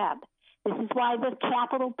this web. This is why the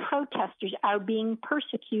Capitol protesters are being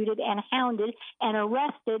persecuted and hounded and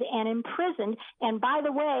arrested and imprisoned. And by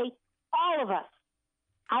the way, all of us,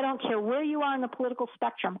 I don't care where you are in the political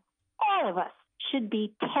spectrum, all of us should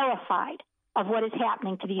be terrified of what is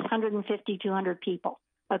happening to these 150, 200 people.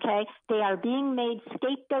 Okay? They are being made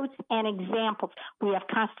scapegoats and examples. We have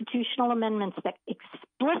constitutional amendments that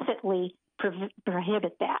explicitly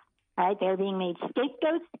prohibit that. Right? They're being made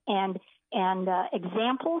scapegoats and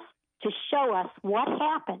examples to show us what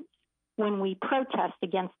happens when we protest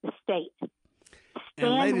against the state.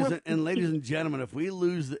 And ladies and gentlemen, if we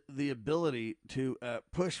lose the ability to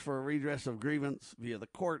push for a redress of grievance via the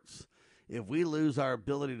courts, if we lose our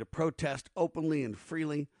ability to protest openly and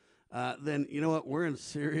freely, then you know what? We're in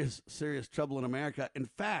serious, serious trouble in America. In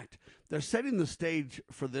fact, they're setting the stage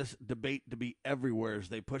for this debate to be everywhere as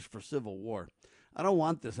they push for civil war. I don't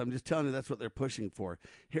want this. I'm just telling you that's what they're pushing for.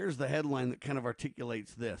 Here's the headline that kind of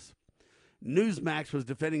articulates this. Newsmax was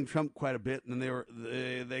defending Trump quite a bit, and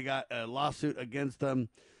they got a lawsuit against them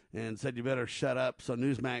and said, you better shut up. So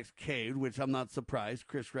Newsmax caved, which I'm not surprised.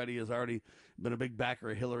 Chris Reddy has already been a big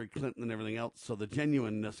backer of Hillary Clinton and everything else, so the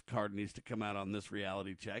genuineness card needs to come out on this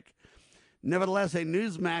reality check. Nevertheless, a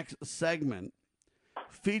Newsmax segment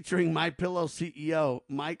featuring MyPillow CEO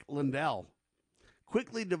Mike Lindell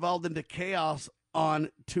quickly devolved into chaos on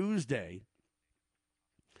Tuesday,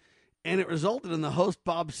 and it resulted in the host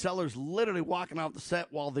Bob Sellers literally walking off the set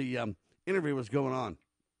while the interview was going on.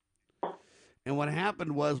 And what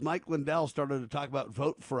happened was Mike Lindell started to talk about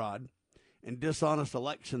vote fraud and dishonest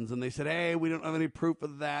elections, and they said, hey, we don't have any proof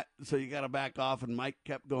of that, so you got to back off. And Mike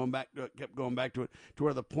kept going back to it, to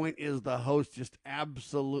where the point is the host just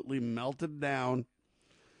absolutely melted down.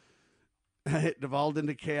 It devolved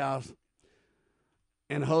into chaos.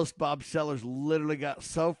 And host Bob Sellers literally got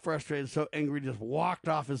so frustrated, so angry, just walked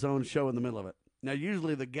off his own show in the middle of it. Now,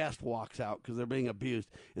 usually the guest walks out because they're being abused.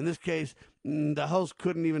 In this case, the host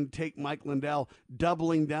couldn't even take Mike Lindell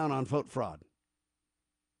doubling down on vote fraud.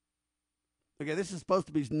 Okay, this is supposed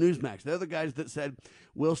to be Newsmax. They're the guys that said,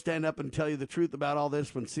 we'll stand up and tell you the truth about all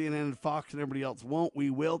this when CNN and Fox and everybody else won't.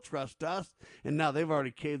 We will, trust us. And now they've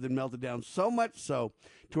already caved and melted down, so much so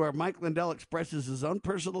to where Mike Lindell expresses his own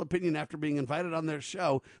personal opinion after being invited on their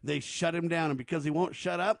show. They shut him down, and because he won't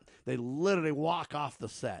shut up, they literally walk off the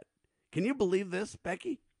set. Can you believe this,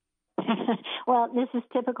 Becky? Well, this is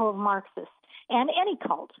typical of Marxists and any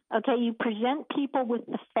cult. Okay, you present people with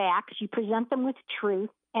the facts, you present them with truth,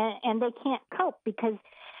 and they can't cope because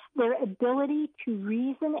their ability to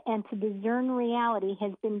reason and to discern reality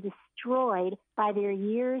has been destroyed by their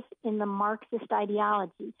years in the Marxist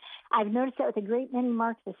ideology. I've noticed that with a great many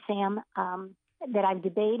Marxists, Sam, that I've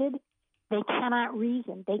debated. They cannot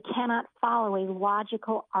reason. They cannot follow a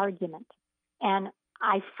logical argument. And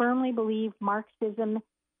I firmly believe Marxism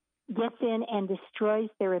gets in and destroys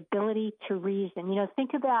their ability to reason. You know,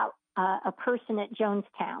 think about a person at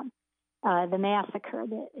Jonestown, the massacre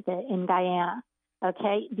in Guyana.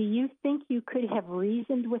 Okay, do you think you could have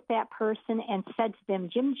reasoned with that person and said to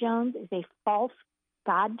them, Jim Jones is a false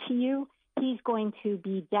god to you? He's going to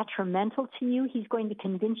be detrimental to you. He's going to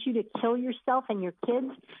convince you to kill yourself and your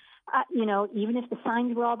kids. You know, even if the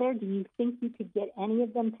signs were all there, do you think you could get any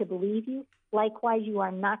of them to believe you? Likewise, you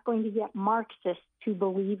are not going to get Marxists to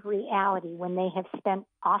believe reality when they have spent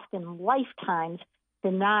often lifetimes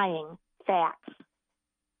denying facts.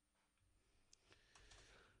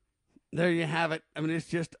 There you have it. I mean, it's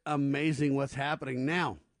just amazing what's happening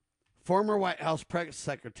now. Former White House Press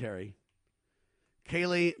Secretary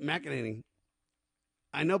Kayleigh McEnany,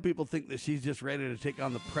 I know people think that she's just ready to take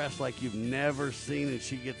on the press like you've never seen, and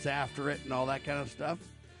she gets after it and all that kind of stuff.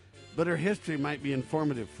 But her history might be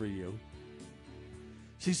informative for you.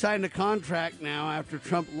 She signed a contract now after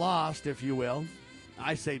Trump lost, if you will.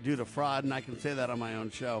 I say due to fraud, and I can say that on my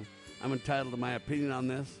own show. I'm entitled to my opinion on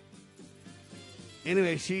this.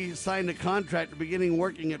 Anyway, she signed a contract beginning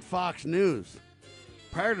working at Fox News.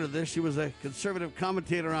 Prior to this, she was a conservative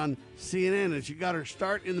commentator on CNN, and she got her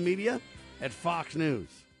start in the media at Fox News.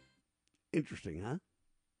 Interesting, huh?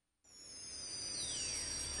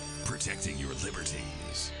 Protecting your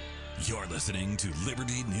liberties. You're listening to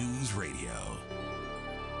Liberty News Radio.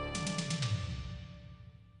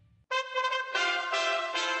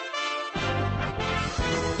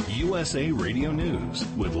 USA Radio News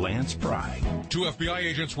with Lance Pry. 2 FBI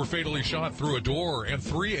agents were fatally shot through a door, and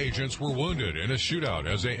 3 agents were wounded in a shootout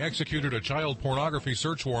as they executed a child pornography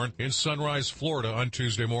search warrant in Sunrise, Florida on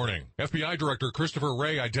Tuesday morning. FBI Director Christopher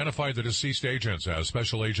Wray identified the deceased agents as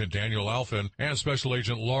Special Agent Daniel Alphin and Special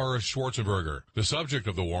Agent Laura Schwarzenberger. The subject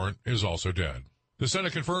of the warrant is also dead. The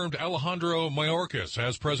Senate confirmed Alejandro Mayorkas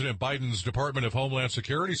as President Biden's Department of Homeland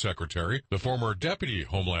Security Secretary. The former Deputy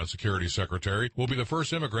Homeland Security Secretary will be the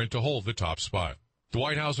first immigrant to hold the top spot. The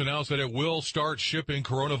White House announced that it will start shipping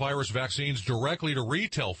coronavirus vaccines directly to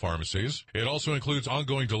retail pharmacies. It also includes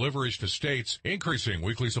ongoing deliveries to states, increasing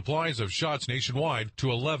weekly supplies of shots nationwide to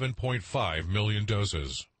 11.5 million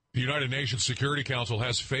doses. The United Nations Security Council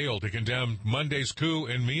has failed to condemn Monday's coup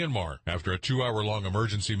in Myanmar after a 2-hour-long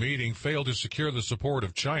emergency meeting failed to secure the support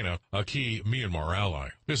of China, a key Myanmar ally.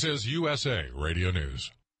 This is USA Radio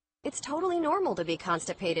News. It's totally normal to be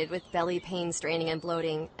constipated with belly pain, straining, and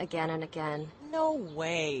bloating again and again. No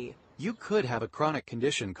way. You could have a chronic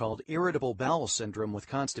condition called irritable bowel syndrome with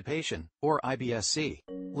constipation, or IBS-C.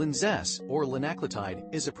 Linzess, or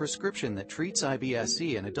linaclotide, is a prescription that treats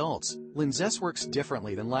IBS-C in adults. Linzess works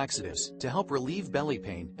differently than laxatives to help relieve belly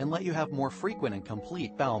pain and let you have more frequent and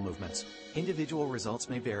complete bowel movements. Individual results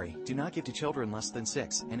may vary. Do not give to children less than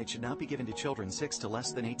 6, and it should not be given to children 6 to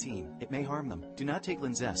less than 18. It may harm them. Do not take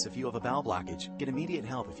Linzess if you have a bowel blockage. Get immediate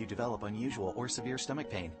help if you develop unusual or severe stomach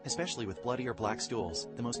pain, especially with bloody or black stools.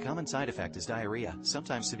 The most common side effect is diarrhea,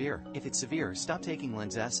 sometimes severe. If it's severe, stop taking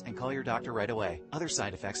Linzess and call your doctor right away. Other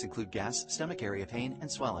side effects include gas, stomach area pain, and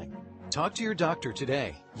swelling. Talk to your doctor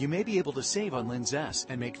today. You may be able to save on Linzess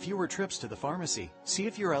and make fewer trips to the pharmacy. See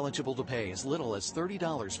if you're eligible to pay as little as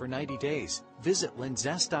 $30 for 90 days. Visit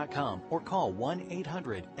linzess.com or call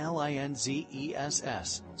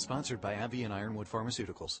 1-800-LINZESS. Sponsored by AbbVie and Ironwood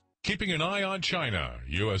Pharmaceuticals. Keeping an eye on China,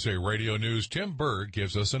 USA Radio News' Tim Berg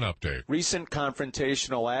gives us an update. Recent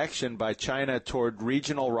confrontational action by China toward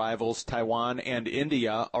regional rivals Taiwan and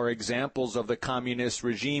India are examples of the communist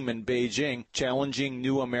regime in Beijing challenging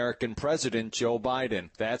new American President Joe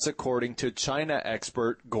Biden. That's according to China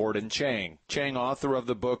expert Gordon Chang. Chang, author of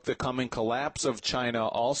the book The Coming Collapse of China,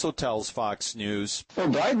 also tells Fox News. Well,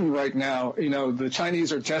 Biden right now, the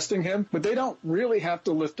Chinese are testing him, but they don't really have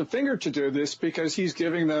to lift a finger to do this because he's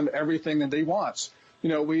giving them everything that he wants.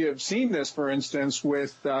 We have seen this, for instance,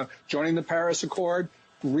 with joining the Paris Accord,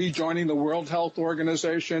 rejoining the World Health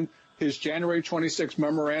Organization, his January 26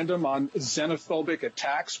 memorandum on xenophobic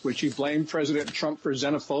attacks, which he blamed President Trump for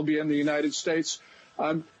xenophobia in the United States.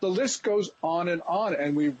 The list goes on,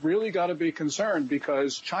 and we've really got to be concerned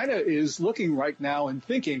because China is looking right now and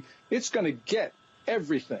thinking it's going to get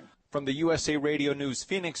everything. From the USA Radio News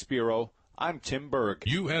Phoenix Bureau, I'm Tim Berg.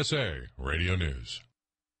 USA Radio News.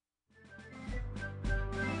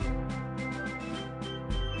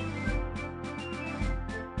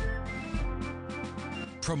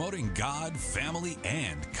 Promoting God, family,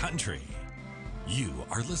 and country. You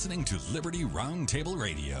are listening to Liberty Roundtable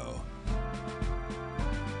Radio.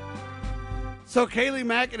 So Kayleigh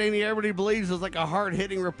McEnany, everybody believes, is like a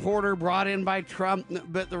hard-hitting reporter brought in by Trump,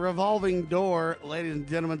 but the revolving door, ladies and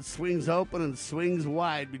gentlemen, swings open and swings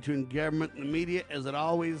wide between government and the media, as it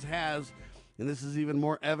always has, and this is even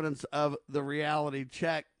more evidence of the reality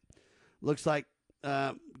check. Looks like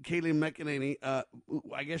Kayleigh McEnany,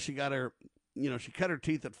 I guess she got her, she cut her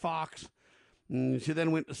teeth at Fox. And she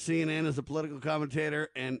then went to CNN as a political commentator,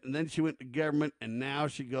 and then she went to government, and now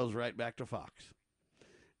she goes right back to Fox.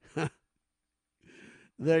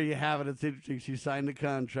 There you have it. It's interesting. She signed a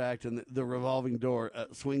contract, and the revolving door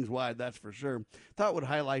swings wide, that's for sure. Thought would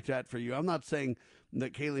highlight that for you. I'm not saying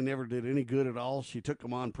that Kayleigh never did any good at all. She took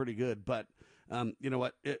them on pretty good, but you know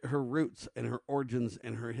what? Her roots and her origins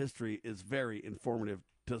and her history is very informative,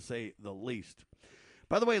 to say the least.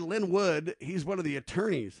 By the way, Lin Wood, he's one of the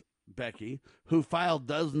attorneys, Becky, who filed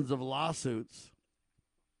dozens of lawsuits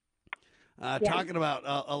talking about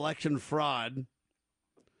election fraud.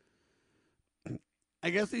 I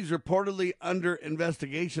guess he's reportedly under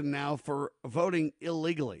investigation now for voting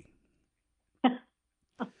illegally.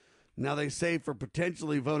 Now, they say for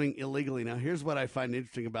potentially voting illegally. Now, here's what I find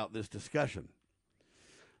interesting about this discussion.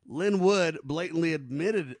 Lin Wood blatantly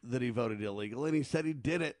admitted that he voted illegally, and he said he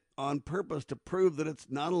did it on purpose to prove that it's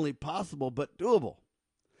not only possible, but doable.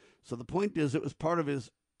 So the point is, it was part of his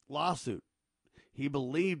lawsuit. He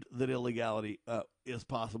believed that illegality is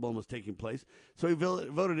possible and was taking place, so he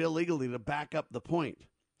voted illegally to back up the point.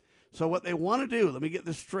 So what they want to do, let me get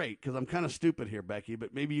this straight, because I'm kind of stupid here, Becky,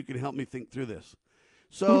 but maybe you can help me think through this.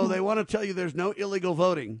 So they want to tell you there's no illegal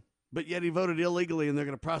voting, but yet he voted illegally, and they're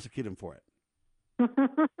going to prosecute him for it.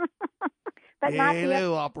 But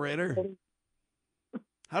Hello, operator.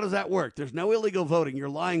 How does that work? There's no illegal voting. You're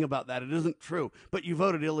lying about that. It isn't true. But you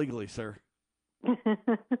voted illegally, sir. I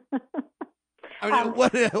mean,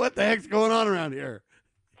 what the heck's going on around here?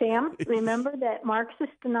 Sam, remember that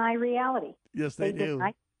Marxists deny reality. Yes, they do.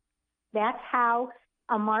 That's how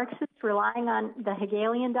a Marxist, relying on the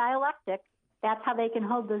Hegelian dialectic, that's how they can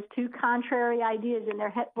hold those two contrary ideas in their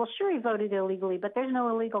head. Well, sure, he voted illegally, but there's no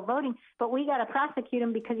illegal voting. But we got to prosecute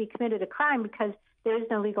him because he committed a crime because there is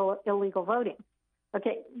no illegal voting.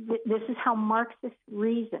 Okay, this is how Marxists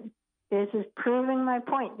reason. This is proving my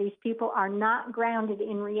point. These people are not grounded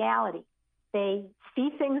in reality. They see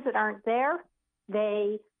things that aren't there.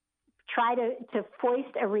 They try to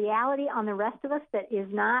foist a reality on the rest of us that is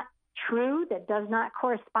not true, that does not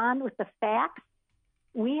correspond with the facts.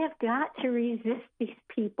 We have got to resist these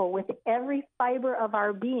people with every fiber of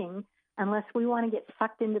our being unless we want to get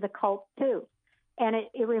sucked into the cult too. And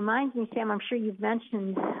it reminds me, Sam, I'm sure you've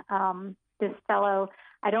mentioned this fellow,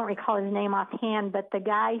 I don't recall his name offhand, but the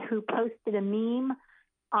guy who posted a meme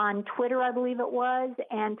on Twitter, I believe it was,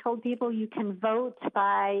 and told people you can vote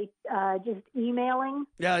by just emailing.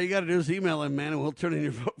 Yeah, you got to do is email him, man, and we'll turn in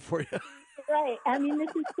your vote for you. Right. I mean, this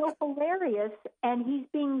is so hilarious, and he's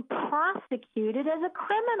being prosecuted as a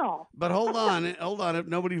criminal. But hold on. If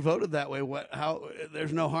nobody voted that way, how?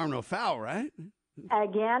 There's no harm, no foul, right?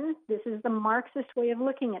 Again, this is the Marxist way of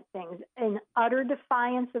looking at things, in utter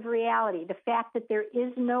defiance of reality. The fact that there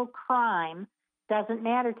is no crime doesn't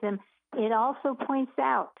matter to them. It also points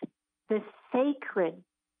out the sacred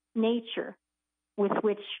nature with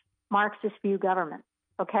which Marxists view government,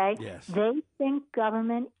 okay? Yes. They think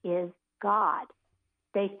government is God.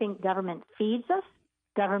 They think government feeds us.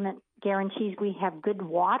 Government guarantees we have good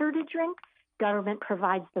water to drink. Government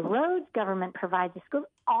provides the roads. Government provides the schools.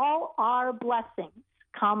 All our blessings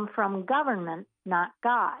come from government, not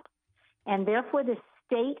God. And therefore, the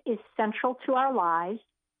state is central to our lives.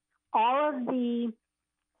 All of the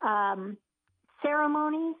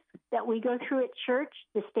ceremonies that we go through at church,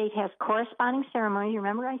 the state has corresponding ceremonies.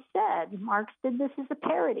 Remember I said Marx did this as a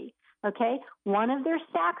parody, okay? One of their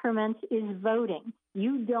sacraments is voting.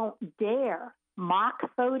 You don't dare mock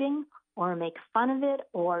voting or make fun of it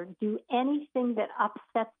or do anything that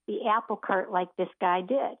upsets the apple cart like this guy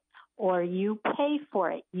did, or you pay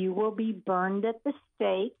for it. You will be burned at the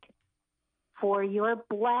stake for your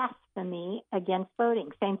blasphemy against voting.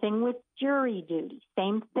 Same thing with jury duty.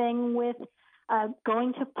 Same thing with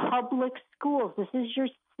going to public schools. This is your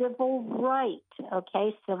civil right,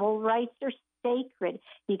 okay? Civil rights are sacred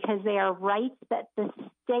because they are rights that the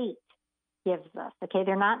state gives us, okay?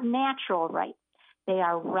 They're not natural rights. They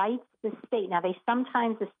are rights the state. Now,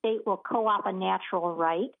 sometimes the state will co-opt a natural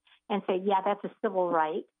right and say, yeah, that's a civil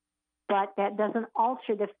right, but that doesn't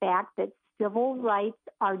alter the fact that civil rights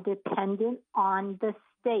are dependent on the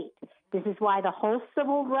state. This is why the whole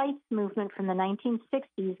civil rights movement from the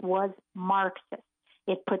 1960s was Marxist.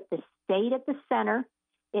 It put the state at the center.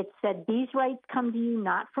 It said these rights come to you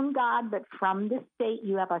not from God, but from the state.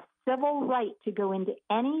 You have a civil right to go into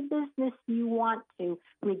any business you want to,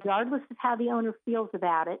 regardless of how the owner feels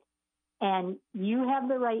about it, and you have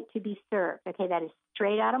the right to be served. Okay, that is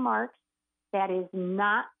straight out of Marx. That is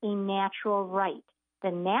not a natural right.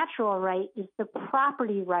 The natural right is the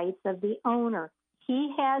property rights of the owner.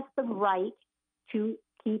 He has the right to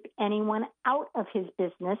keep anyone out of his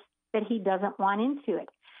business that he doesn't want into it.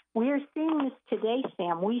 We are seeing this today,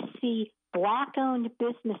 Sam. We see black-owned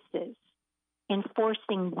businesses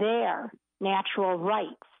enforcing their natural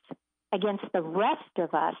rights against the rest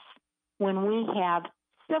of us when we have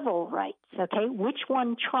civil rights, okay? Which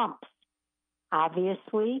one trumps?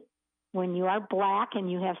 Obviously, when you are black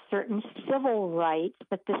and you have certain civil rights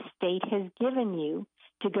that the state has given you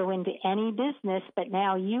to go into any business, but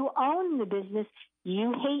now you own the business.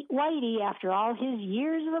 You hate Whitey after all his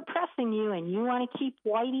years of oppressing you, and you want to keep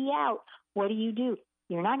Whitey out. What do?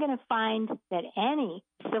 You're not going to find that any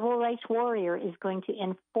civil rights warrior is going to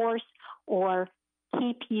enforce or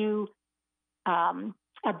keep you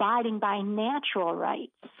abiding by natural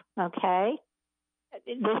rights, okay?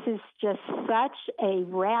 This is just such a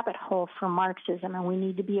rabbit hole for Marxism, and we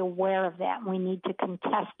need to be aware of that. We need to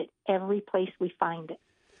contest it every place we find it.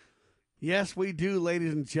 Yes, we do,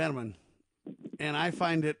 ladies and gentlemen. And I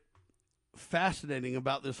find it fascinating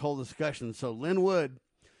about this whole discussion. So Lin Wood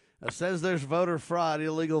says there's voter fraud,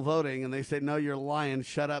 illegal voting, and they say, no, you're lying,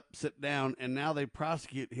 shut up, sit down, and now they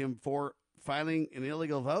prosecute him for filing an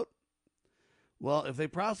illegal vote? Well, if they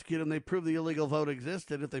prosecute him, they prove the illegal vote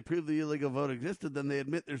existed. If they prove the illegal vote existed, then they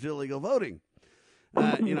admit there's illegal voting.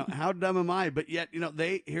 How dumb am I? But yet,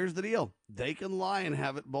 here's the deal. They can lie and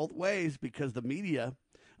have it both ways because the media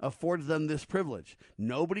affords them this privilege.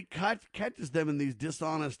 Nobody catches them in these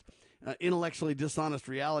dishonest, intellectually dishonest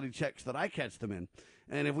reality checks that I catch them in.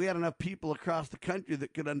 And if we had enough people across the country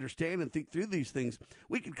that could understand and think through these things,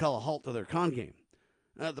 we could call a halt to their con game.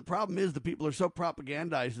 The problem is the people are so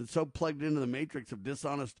propagandized and so plugged into the matrix of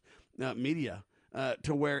dishonest media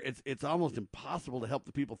to where it's almost impossible to help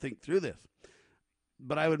the people think through this.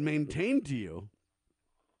 But I would maintain to you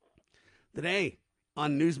that, hey,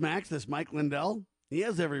 on Newsmax, this Mike Lindell, he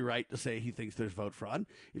has every right to say he thinks there's vote fraud.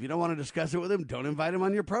 If you don't want to discuss it with him, don't invite him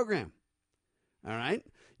on your program. All right?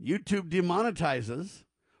 YouTube demonetizes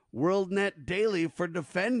WorldNet Daily for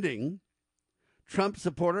defending Trump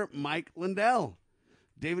supporter Mike Lindell.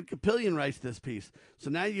 David Capillion writes this piece. So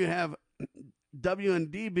now you have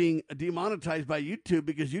WND being demonetized by YouTube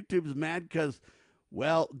because YouTube's mad because,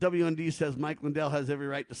 well, WND says Mike Lindell has every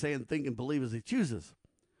right to say and think and believe as he chooses.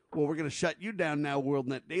 Well, we're going to shut you down now,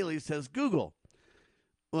 WorldNet Daily, says Google.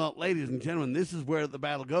 Well, ladies and gentlemen, this is where the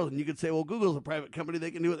battle goes. And you could say, well, Google's a private company.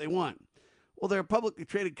 They can do what they want. Well, they're a publicly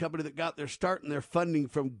traded company that got their start and their funding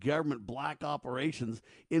from government black operations,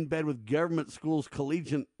 in bed with government schools,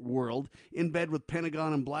 collegiate world, in bed with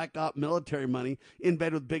Pentagon and black op military money, in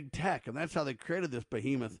bed with big tech. And that's how they created this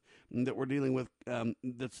behemoth that we're dealing with.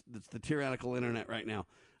 That's the tyrannical internet right now.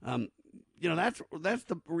 That's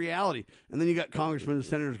the reality. And then you got congressmen and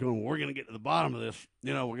senators going, we're going to get to the bottom of this.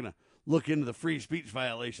 We're going to look into the free speech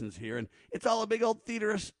violations here. And it's all a big old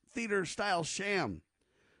theater-style sham.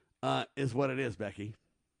 Is what it is, Becky.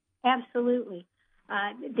 Absolutely.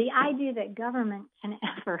 The idea that government can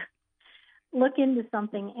ever look into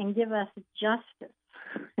something and give us justice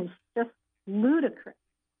is just ludicrous.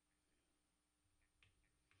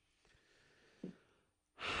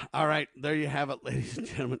 All right, there you have it, ladies and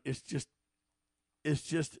gentlemen. It's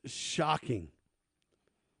just shocking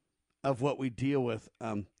of what we deal with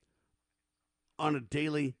on a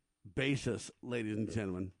daily basis, ladies and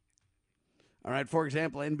gentlemen. All right, for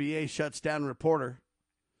example, NBA shuts down reporter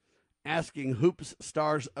asking hoops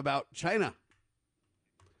stars about China.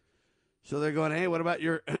 So they're going, hey, what about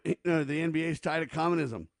the NBA's tied to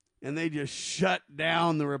communism? And they just shut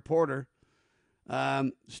down the reporter.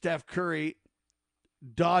 Steph Curry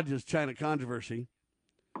dodges China controversy.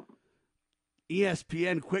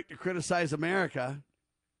 ESPN quick to criticize America,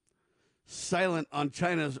 silent on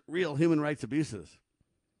China's real human rights abuses.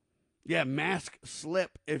 Yeah, mask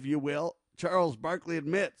slip, if you will. Charles Barkley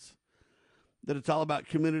admits that it's all about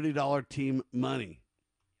community dollar team money.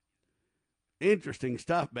 Interesting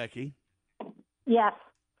stuff, Becky. Yes.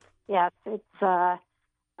 It's,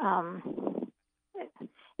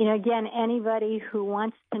 again, anybody who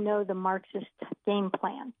wants to know the Marxist game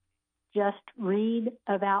plan, just read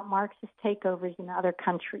about Marxist takeovers in other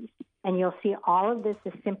countries, and you'll see all of this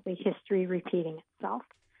is simply history repeating itself.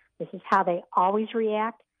 This is how they always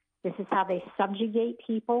react. This is how they subjugate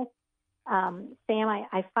people. Sam,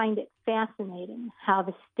 I find it fascinating how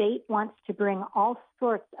the state wants to bring all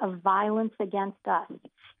sorts of violence against us.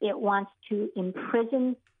 It wants to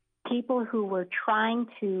imprison people who were trying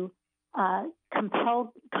to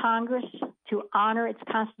compel Congress to honor its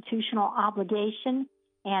constitutional obligation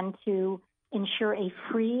and to ensure a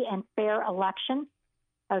free and fair election.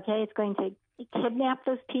 Okay, it's going to kidnap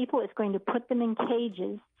those people. It's going to put them in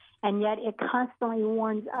cages. And yet it constantly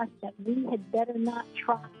warns us that we had better not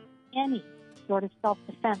try any sort of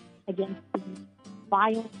self-defense against the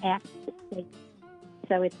violent acts of the state.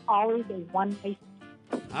 So it's always a one-way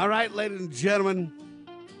street. All right, ladies and gentlemen,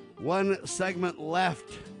 one segment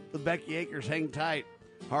left with Becky Akers. Hang tight.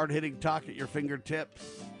 Hard-hitting talk at your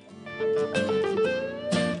fingertips.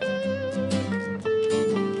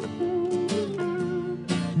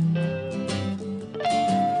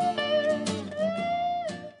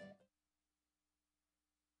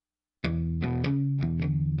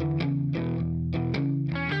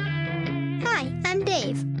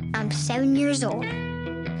 Dave. I'm 7 years old.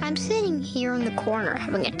 I'm sitting here in the corner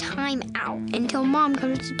having a time out until Mom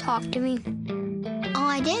comes to talk to me. All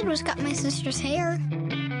I did was cut my sister's hair.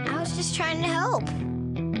 I was just trying to help.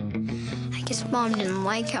 I guess Mom didn't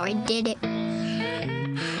like how I did it.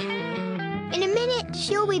 In a minute,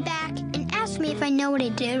 she'll be back and ask me if I know what I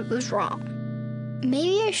did was wrong.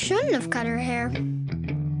 Maybe I shouldn't have cut her hair.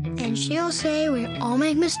 And she'll say we all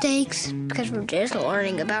make mistakes because we're just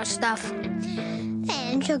learning about stuff.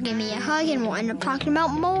 And she'll give me a hug and we'll end up talking about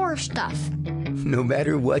more stuff. No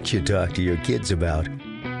matter what you talk to your kids about,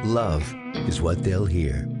 love is what they'll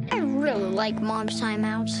hear. I really like Mom's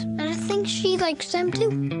timeouts, and I think she likes them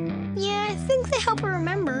too. Yeah, I think they help her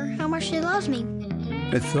remember how much she loves me.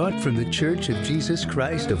 A thought from the Church of Jesus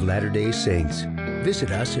Christ of Latter-day Saints.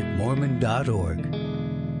 Visit us at Mormon.org.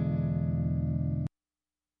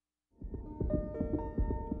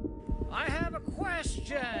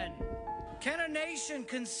 nation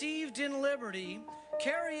conceived in liberty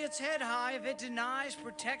carry its head high if it denies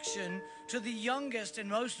protection to the youngest and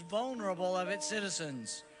most vulnerable of its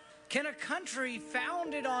citizens? Can a country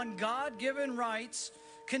founded on God-given rights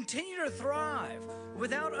continue to thrive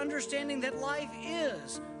without understanding that life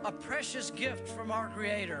is a precious gift from our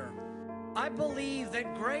Creator? I believe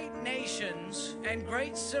that great nations and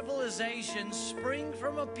great civilizations spring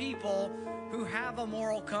from a people who have a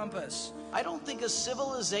moral compass. I don't think a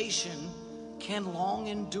civilization can long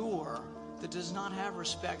endure that does not have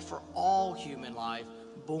respect for all human life,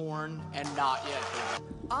 born and not yet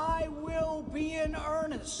born. I will be in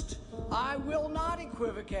earnest. I will not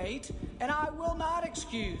equivocate, and I will not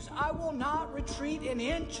excuse. I will not retreat an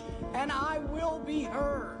inch, and I will be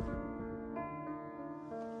heard.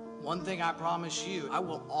 One thing I promise you, I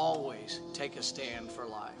will always take a stand for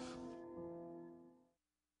life.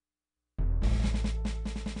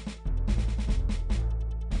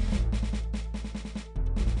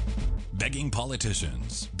 Begging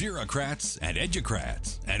politicians, bureaucrats, and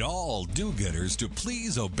educrats, and all do-gooders to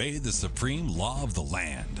please obey the supreme law of the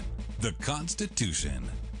land, the Constitution.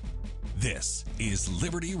 This is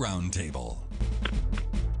Liberty Roundtable.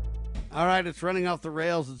 All right, it's running off the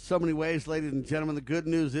rails in so many ways, ladies and gentlemen. The good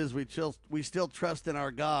news is we still trust in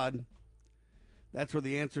our God. That's where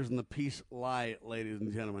the answers and the peace lie, ladies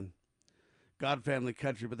and gentlemen. God, family,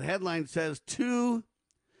 country. But the headline says 2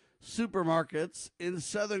 supermarkets in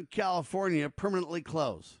Southern California permanently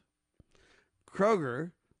close.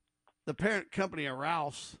 Kroger, the parent company of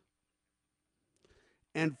Ralph's,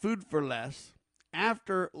 and Food for Less,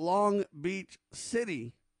 after Long Beach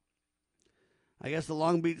City, I guess the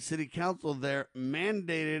Long Beach City Council there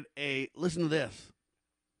mandated listen to this,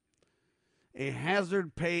 a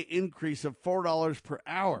hazard pay increase of $4 per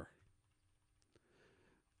hour,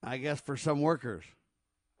 I guess, for some workers.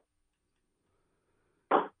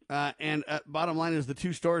 And bottom line is the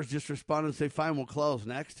 2 stores just responded and say, fine, we'll close.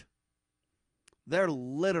 Next. They're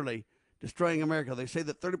literally destroying America. They say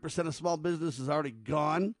that 30% of small business is already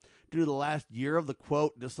gone due to the last year of the,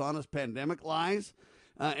 quote, dishonest pandemic lies.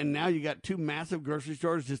 And now you got 2 massive grocery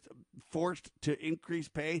stores just forced to increase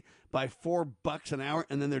pay by $4 an hour.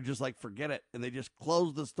 And then they're just like, forget it. And they just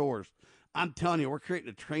close the stores. I'm telling you, we're creating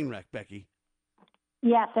a train wreck, Becky.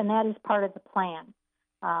 Yes, and that is part of the plan.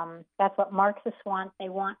 That's what Marxists want. They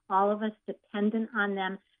want all of us dependent on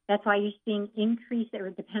them. That's why you're seeing increase that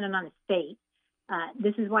are dependent on the state.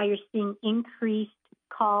 This is why you're seeing increased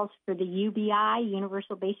calls for the UBI,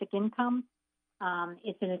 Universal Basic Income.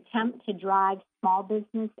 It's an attempt to drive small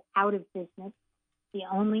business out of business. The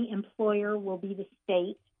only employer will be the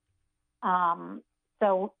state.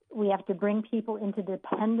 So we have to bring people into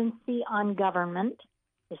dependency on government.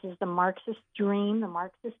 This is the Marxist dream, the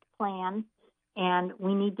Marxist plan. And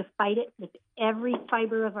we need to fight it with every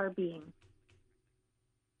fiber of our being.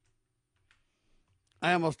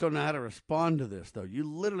 I almost don't know how to respond to this, though. You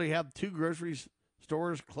literally have 2 grocery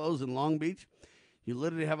stores closed in Long Beach. You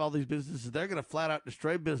literally have all these businesses. They're going to flat out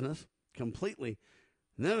destroy business completely.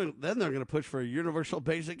 And then they're going to push for a universal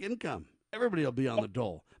basic income. Everybody will be on the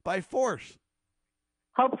dole by force.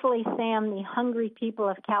 Hopefully, Sam, the hungry people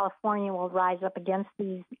of California will rise up against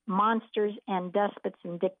these monsters and despots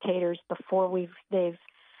and dictators before they've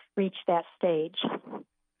reached that stage.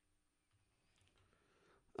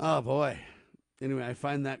 Oh, boy. Anyway, I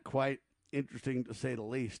find that quite interesting, to say the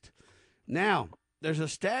least. Now, there's a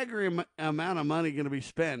staggering amount of money going to be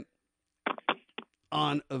spent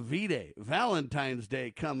on V-Day, Valentine's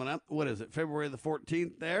Day coming up. What is it, February the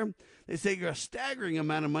 14th there? They say a staggering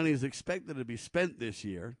amount of money is expected to be spent this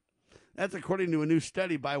year. That's according to a new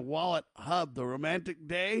study by Wallet Hub. The romantic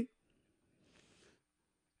day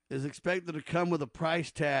is expected to come with a price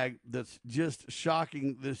tag that's just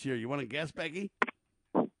shocking this year. You want to guess, Becky?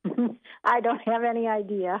 I don't have any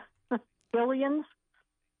idea. Billions?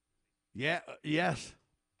 Yeah, yes.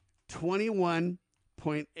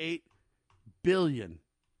 $21.8 billion.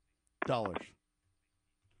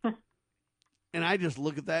 And I just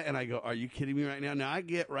look at that and I go, are you kidding me right now? Now, I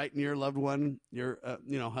get writing your loved one, your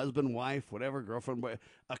husband, wife, whatever, girlfriend, boy,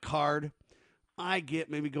 a card. I get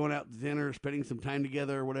maybe going out to dinner, spending some time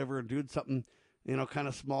together or whatever, and doing something, kind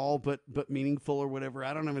of small but meaningful or whatever.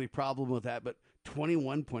 I don't have any problem with that, but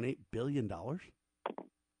 $21.8 billion?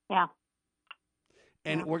 Yeah.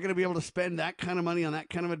 And we're going to be able to spend that kind of money on that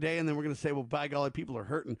kind of a day, and then we're going to say, well, by golly, people are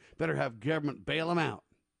hurting. Better have government bail them out.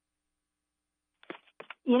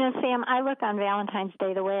 You know, Sam, I look on Valentine's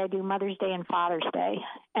Day the way I do Mother's Day and Father's Day,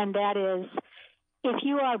 and that is, if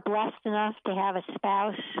you are blessed enough to have a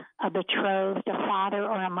spouse, a betrothed, a father,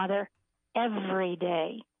 or a mother, every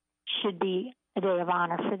day should be a day of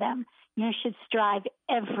honor for them. you should strive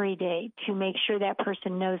every day to make sure that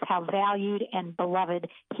person knows how valued and beloved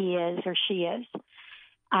he is or she is.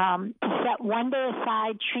 To set one day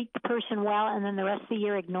aside, treat the person well, and then the rest of the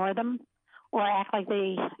year ignore them or act like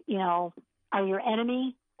they, are your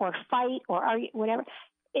enemy or fight or argue, whatever.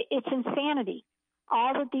 It's insanity.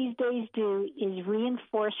 All that these days do is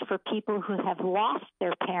reinforce for people who have lost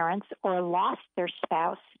their parents or lost their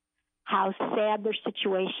spouse how sad their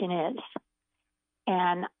situation is.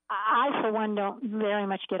 And I, for one, don't very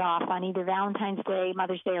much get off on either Valentine's Day,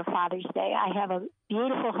 Mother's Day, or Father's Day. I have a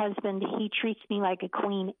beautiful husband. He treats me like a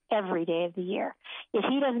queen every day of the year. If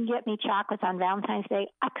he doesn't get me chocolates on Valentine's Day,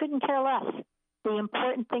 I couldn't care less. The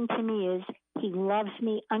important thing to me is he loves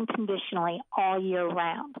me unconditionally all year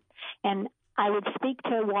round. And I would speak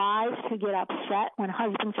to wives who get upset when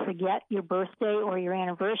husbands forget your birthday or your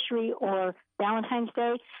anniversary or Valentine's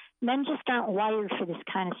Day. Men just aren't wired for this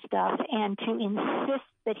kind of stuff, and to insist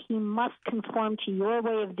that he must conform to your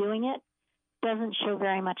way of doing it doesn't show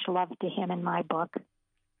very much love to him in my book.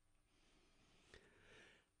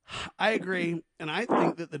 I agree, and I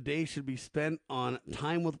think that the day should be spent on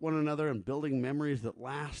time with one another and building memories that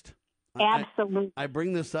last. Absolutely. I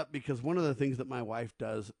bring this up because one of the things that my wife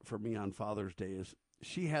does for me on Father's Day is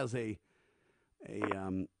she has a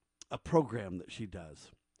program that she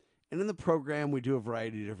does. And in the program, we do a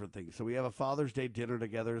variety of different things. So we have a Father's Day dinner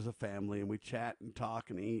together as a family, and we chat and talk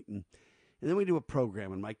and eat. And then we do a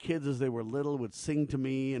program. And my kids, as they were little, would sing to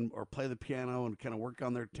me or play the piano and kind of work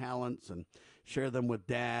on their talents and share them with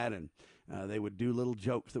Dad. And they would do little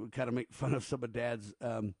jokes that would kind of make fun of some of Dad's,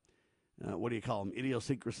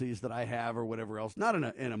 idiosyncrasies that I have or whatever else. Not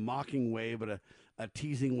in a mocking way, but a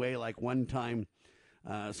teasing way. Like one time,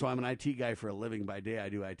 so I'm an IT guy for a living. By day, I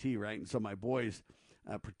do IT, right? And so my boys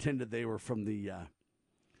pretended they were from the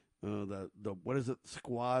what is it,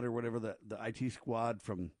 squad or whatever, the IT squad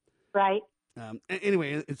from. Right.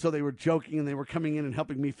 Anyway, and so they were joking, and they were coming in and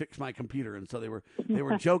helping me fix my computer, and so they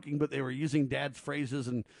were joking, but they were using Dad's phrases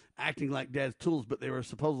and acting like Dad's tools, but they were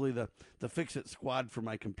supposedly the fix-it squad for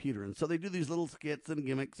my computer, and so they do these little skits and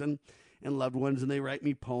gimmicks and loved ones, and they write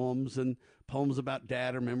me poems about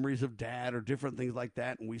Dad or memories of Dad or different things like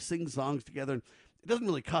that, and we sing songs together. And it doesn't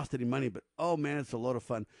really cost any money, but, oh, man, it's a load of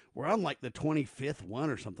fun. We're on, like, the 25th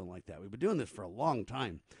one or something like that. We've been doing this for a long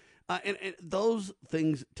time. And those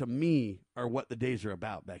things, to me, are what the days are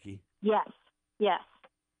about, Becky. Yes.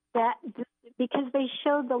 That because they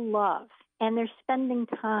show the love, and they're spending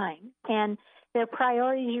time, and their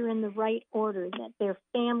priorities are in the right order, that their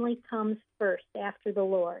family comes first after the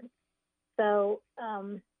Lord. So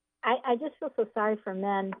I just feel so sorry for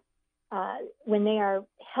men when they are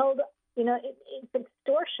held. It's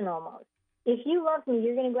extortion almost. If you love me,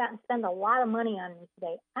 you're going to go out and spend a lot of money on me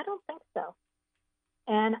today. I don't think so.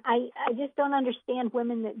 And I just don't understand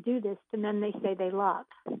women that do this to men they say they love.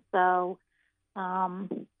 So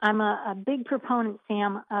I'm a big proponent,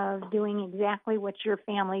 Sam, of doing exactly what your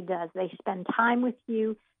family does. They spend time with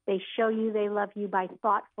you. They show you they love you by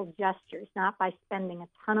thoughtful gestures, not by spending a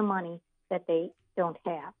ton of money that they don't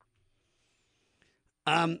have.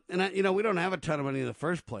 We don't have a ton of money in the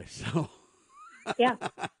first place, so. Yeah.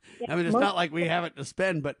 I mean, it's not like we have it to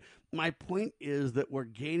spend, but my point is that we're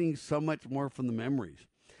gaining so much more from the memories.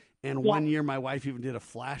 And one year, my wife even did a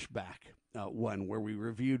flashback one where we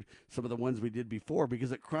reviewed some of the ones we did before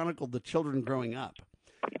because it chronicled the children growing up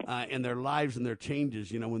and their lives and their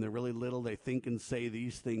changes. When they're really little, they think and say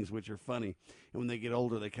these things, which are funny. And when they get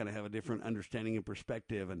older, they kind of have a different understanding and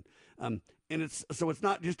perspective. And it's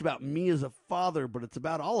not just about me as a father, but it's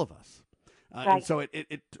about all of us. Right. And so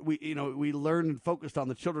we learned and focused on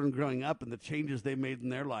the children growing up and the changes they made in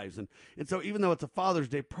their lives. And so even though it's a Father's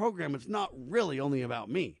Day program, it's not really only about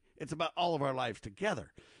me. It's about all of our lives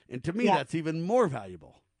together. And to me, that's even more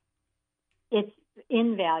valuable. It's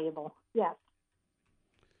invaluable. Yes.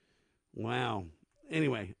 Wow.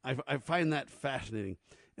 Anyway, I find that fascinating.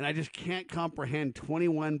 And I just can't comprehend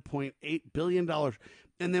 $21.8 billion.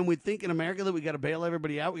 And then we think in America that we got to bail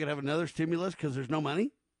everybody out. We got to have another stimulus because there's no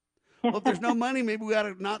money. Well, if there's no money, maybe we got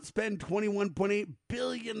to not spend $21.8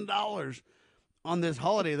 billion on this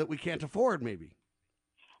holiday that we can't afford, maybe.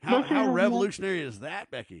 How revolutionary is that,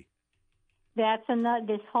 Becky? That's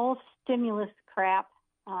this whole stimulus crap.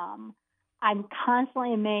 I'm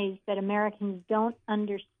constantly amazed that Americans don't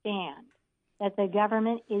understand that the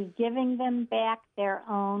government is giving them back their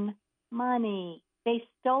own money. They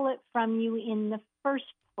stole it from you in the first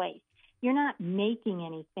place. You're not making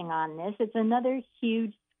anything on this. It's another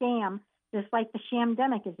huge scam, just like the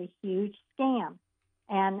shamdemic is a huge scam.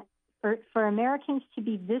 And for Americans to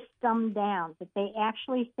be this dumbed down, that they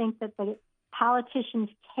actually think that politicians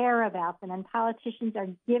care about them and politicians are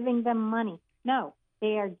giving them money. No,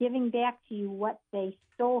 they are giving back to you what they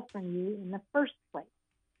stole from you in the first place.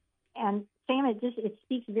 And Sam, it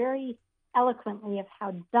speaks very eloquently of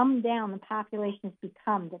how dumbed down the population has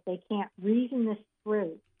become, that they can't reason this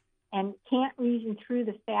through and can't reason through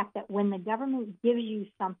the fact that when the government gives you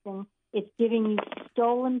something, it's giving you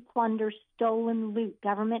stolen plunder, stolen loot.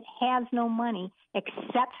 Government has no money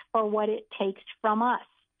except for what it takes from us.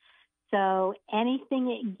 So anything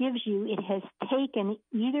it gives you, it has taken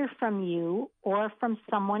either from you or from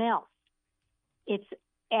someone else. It's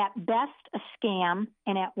at best a scam,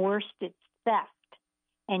 and at worst it's theft.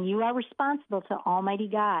 And you are responsible to Almighty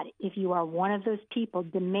God if you are one of those people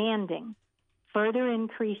demanding further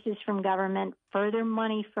increases from government, further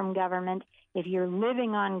money from government. If you're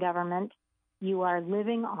living on government, you are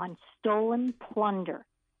living on stolen plunder.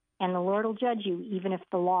 And the Lord will judge you even if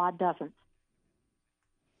the law doesn't.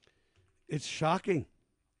 It's shocking.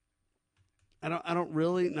 I don't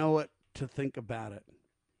really know what to think about it.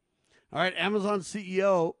 All right, Amazon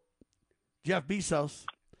CEO Jeff Bezos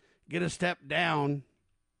get a step down,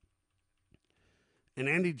 and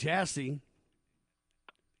Andy Jassy,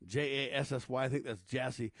 Jassy, I think that's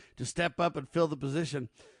Jassy, to step up and fill the position.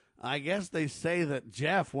 I guess they say that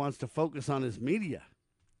Jeff wants to focus on his media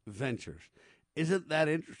ventures. Isn't that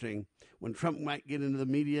interesting? When Trump might get into the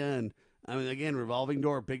media, and I mean, again, revolving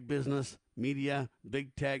door, big business, media,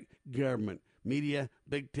 big tech, government, media,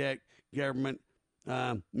 big tech, government,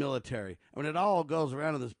 military. I mean, it all goes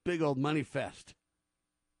around in this big old money fest,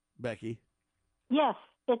 Becky. Yes,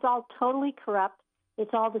 it's all totally corrupt.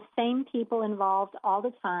 It's all the same people involved all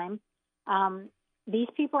the time. These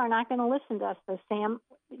people are not going to listen to us, though, Sam.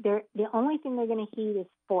 The only thing they're going to heed is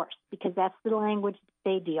force, because that's the language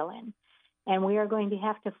they deal in. And we are going to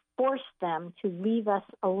have to force them to leave us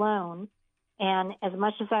alone. And as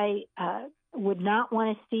much as I would not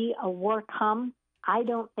want to see a war come, I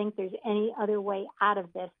don't think there's any other way out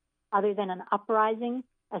of this other than an uprising,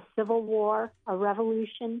 a civil war, a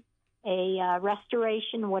revolution, a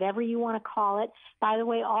restoration, whatever you want to call it. By the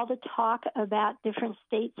way, all the talk about different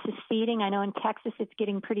states seceding, I know in Texas it's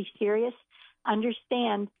getting pretty serious.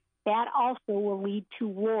 Understand that also will lead to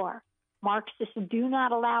war. Marxists do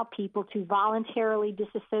not allow people to voluntarily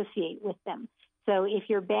disassociate with them. So if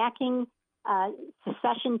you're backing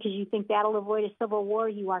secession because you think that'll avoid a civil war,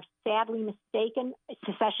 you are sadly mistaken.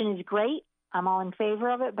 Secession is great. I'm all in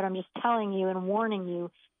favor of it, but I'm just telling you and warning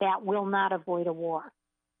you that will not avoid a war.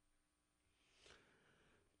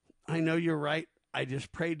 I know you're right. I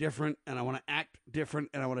just pray different, and I want to act different,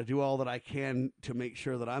 and I want to do all that I can to make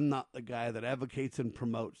sure that I'm not the guy that advocates and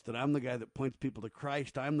promotes, that I'm the guy that points people to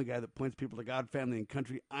Christ. I'm the guy that points people to God, family, and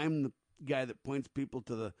country. I'm the guy that points people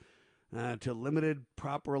to the to limited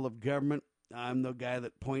proper role of government. I'm the guy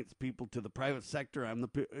that points people to the private sector. I'm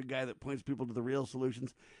the guy that points people to the real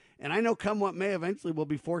solutions. And I know come what may, eventually we'll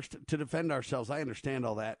be forced to defend ourselves. I understand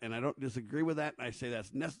all that, and I don't disagree with that, and I say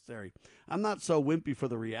that's necessary. I'm not so wimpy for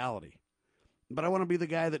the reality. But I want to be the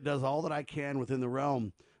guy that does all that I can within the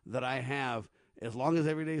realm that I have. As long as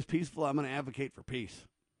every day is peaceful, I'm going to advocate for peace.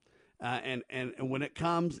 And when it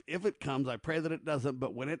comes, if it comes, I pray that it doesn't.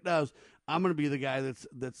 But when it does, I'm going to be the guy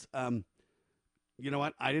that's you know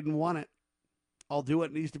what? I didn't want it. I'll do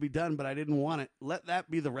what needs to be done, but I didn't want it. Let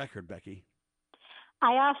that be the record, Becky.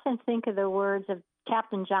 I often think of the words of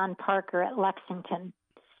Captain John Parker at Lexington.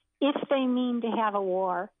 If they mean to have a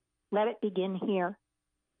war, let it begin here.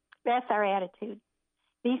 That's our attitude.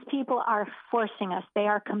 These people are forcing us. They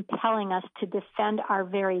are compelling us to defend our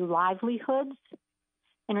very livelihoods.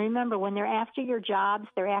 And remember, when they're after your jobs,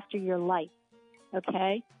 they're after your life,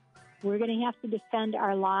 okay? We're going to have to defend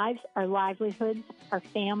our lives, our livelihoods, our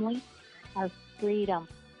family, our freedom.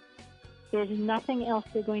 There's nothing else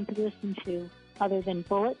they're going to listen to other than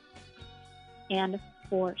bullets and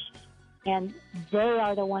force. And they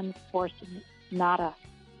are the ones forcing it, not us.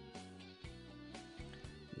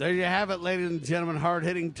 There you have it, ladies and gentlemen,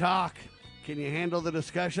 hard-hitting talk. Can you handle the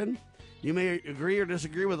discussion? You may agree or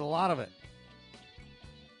disagree with a lot of it.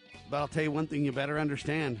 But I'll tell you one thing you better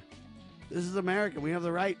understand. This is America. We have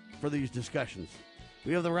the right for these discussions.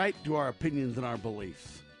 We have the right to our opinions and our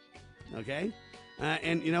beliefs. Okay?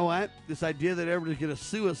 And you know what? This idea that everybody's going to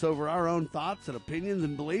sue us over our own thoughts and opinions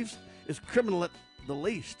and beliefs is criminal at the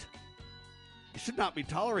least. It should not be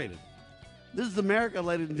tolerated. This is America,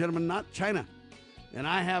 ladies and gentlemen, not China. And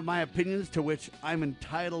I have my opinions to which I'm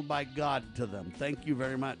entitled by God to them. Thank you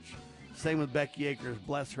very much. Same with Becky Akers.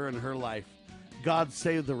 Bless her and her life. God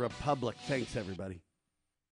save the Republic. Thanks, everybody.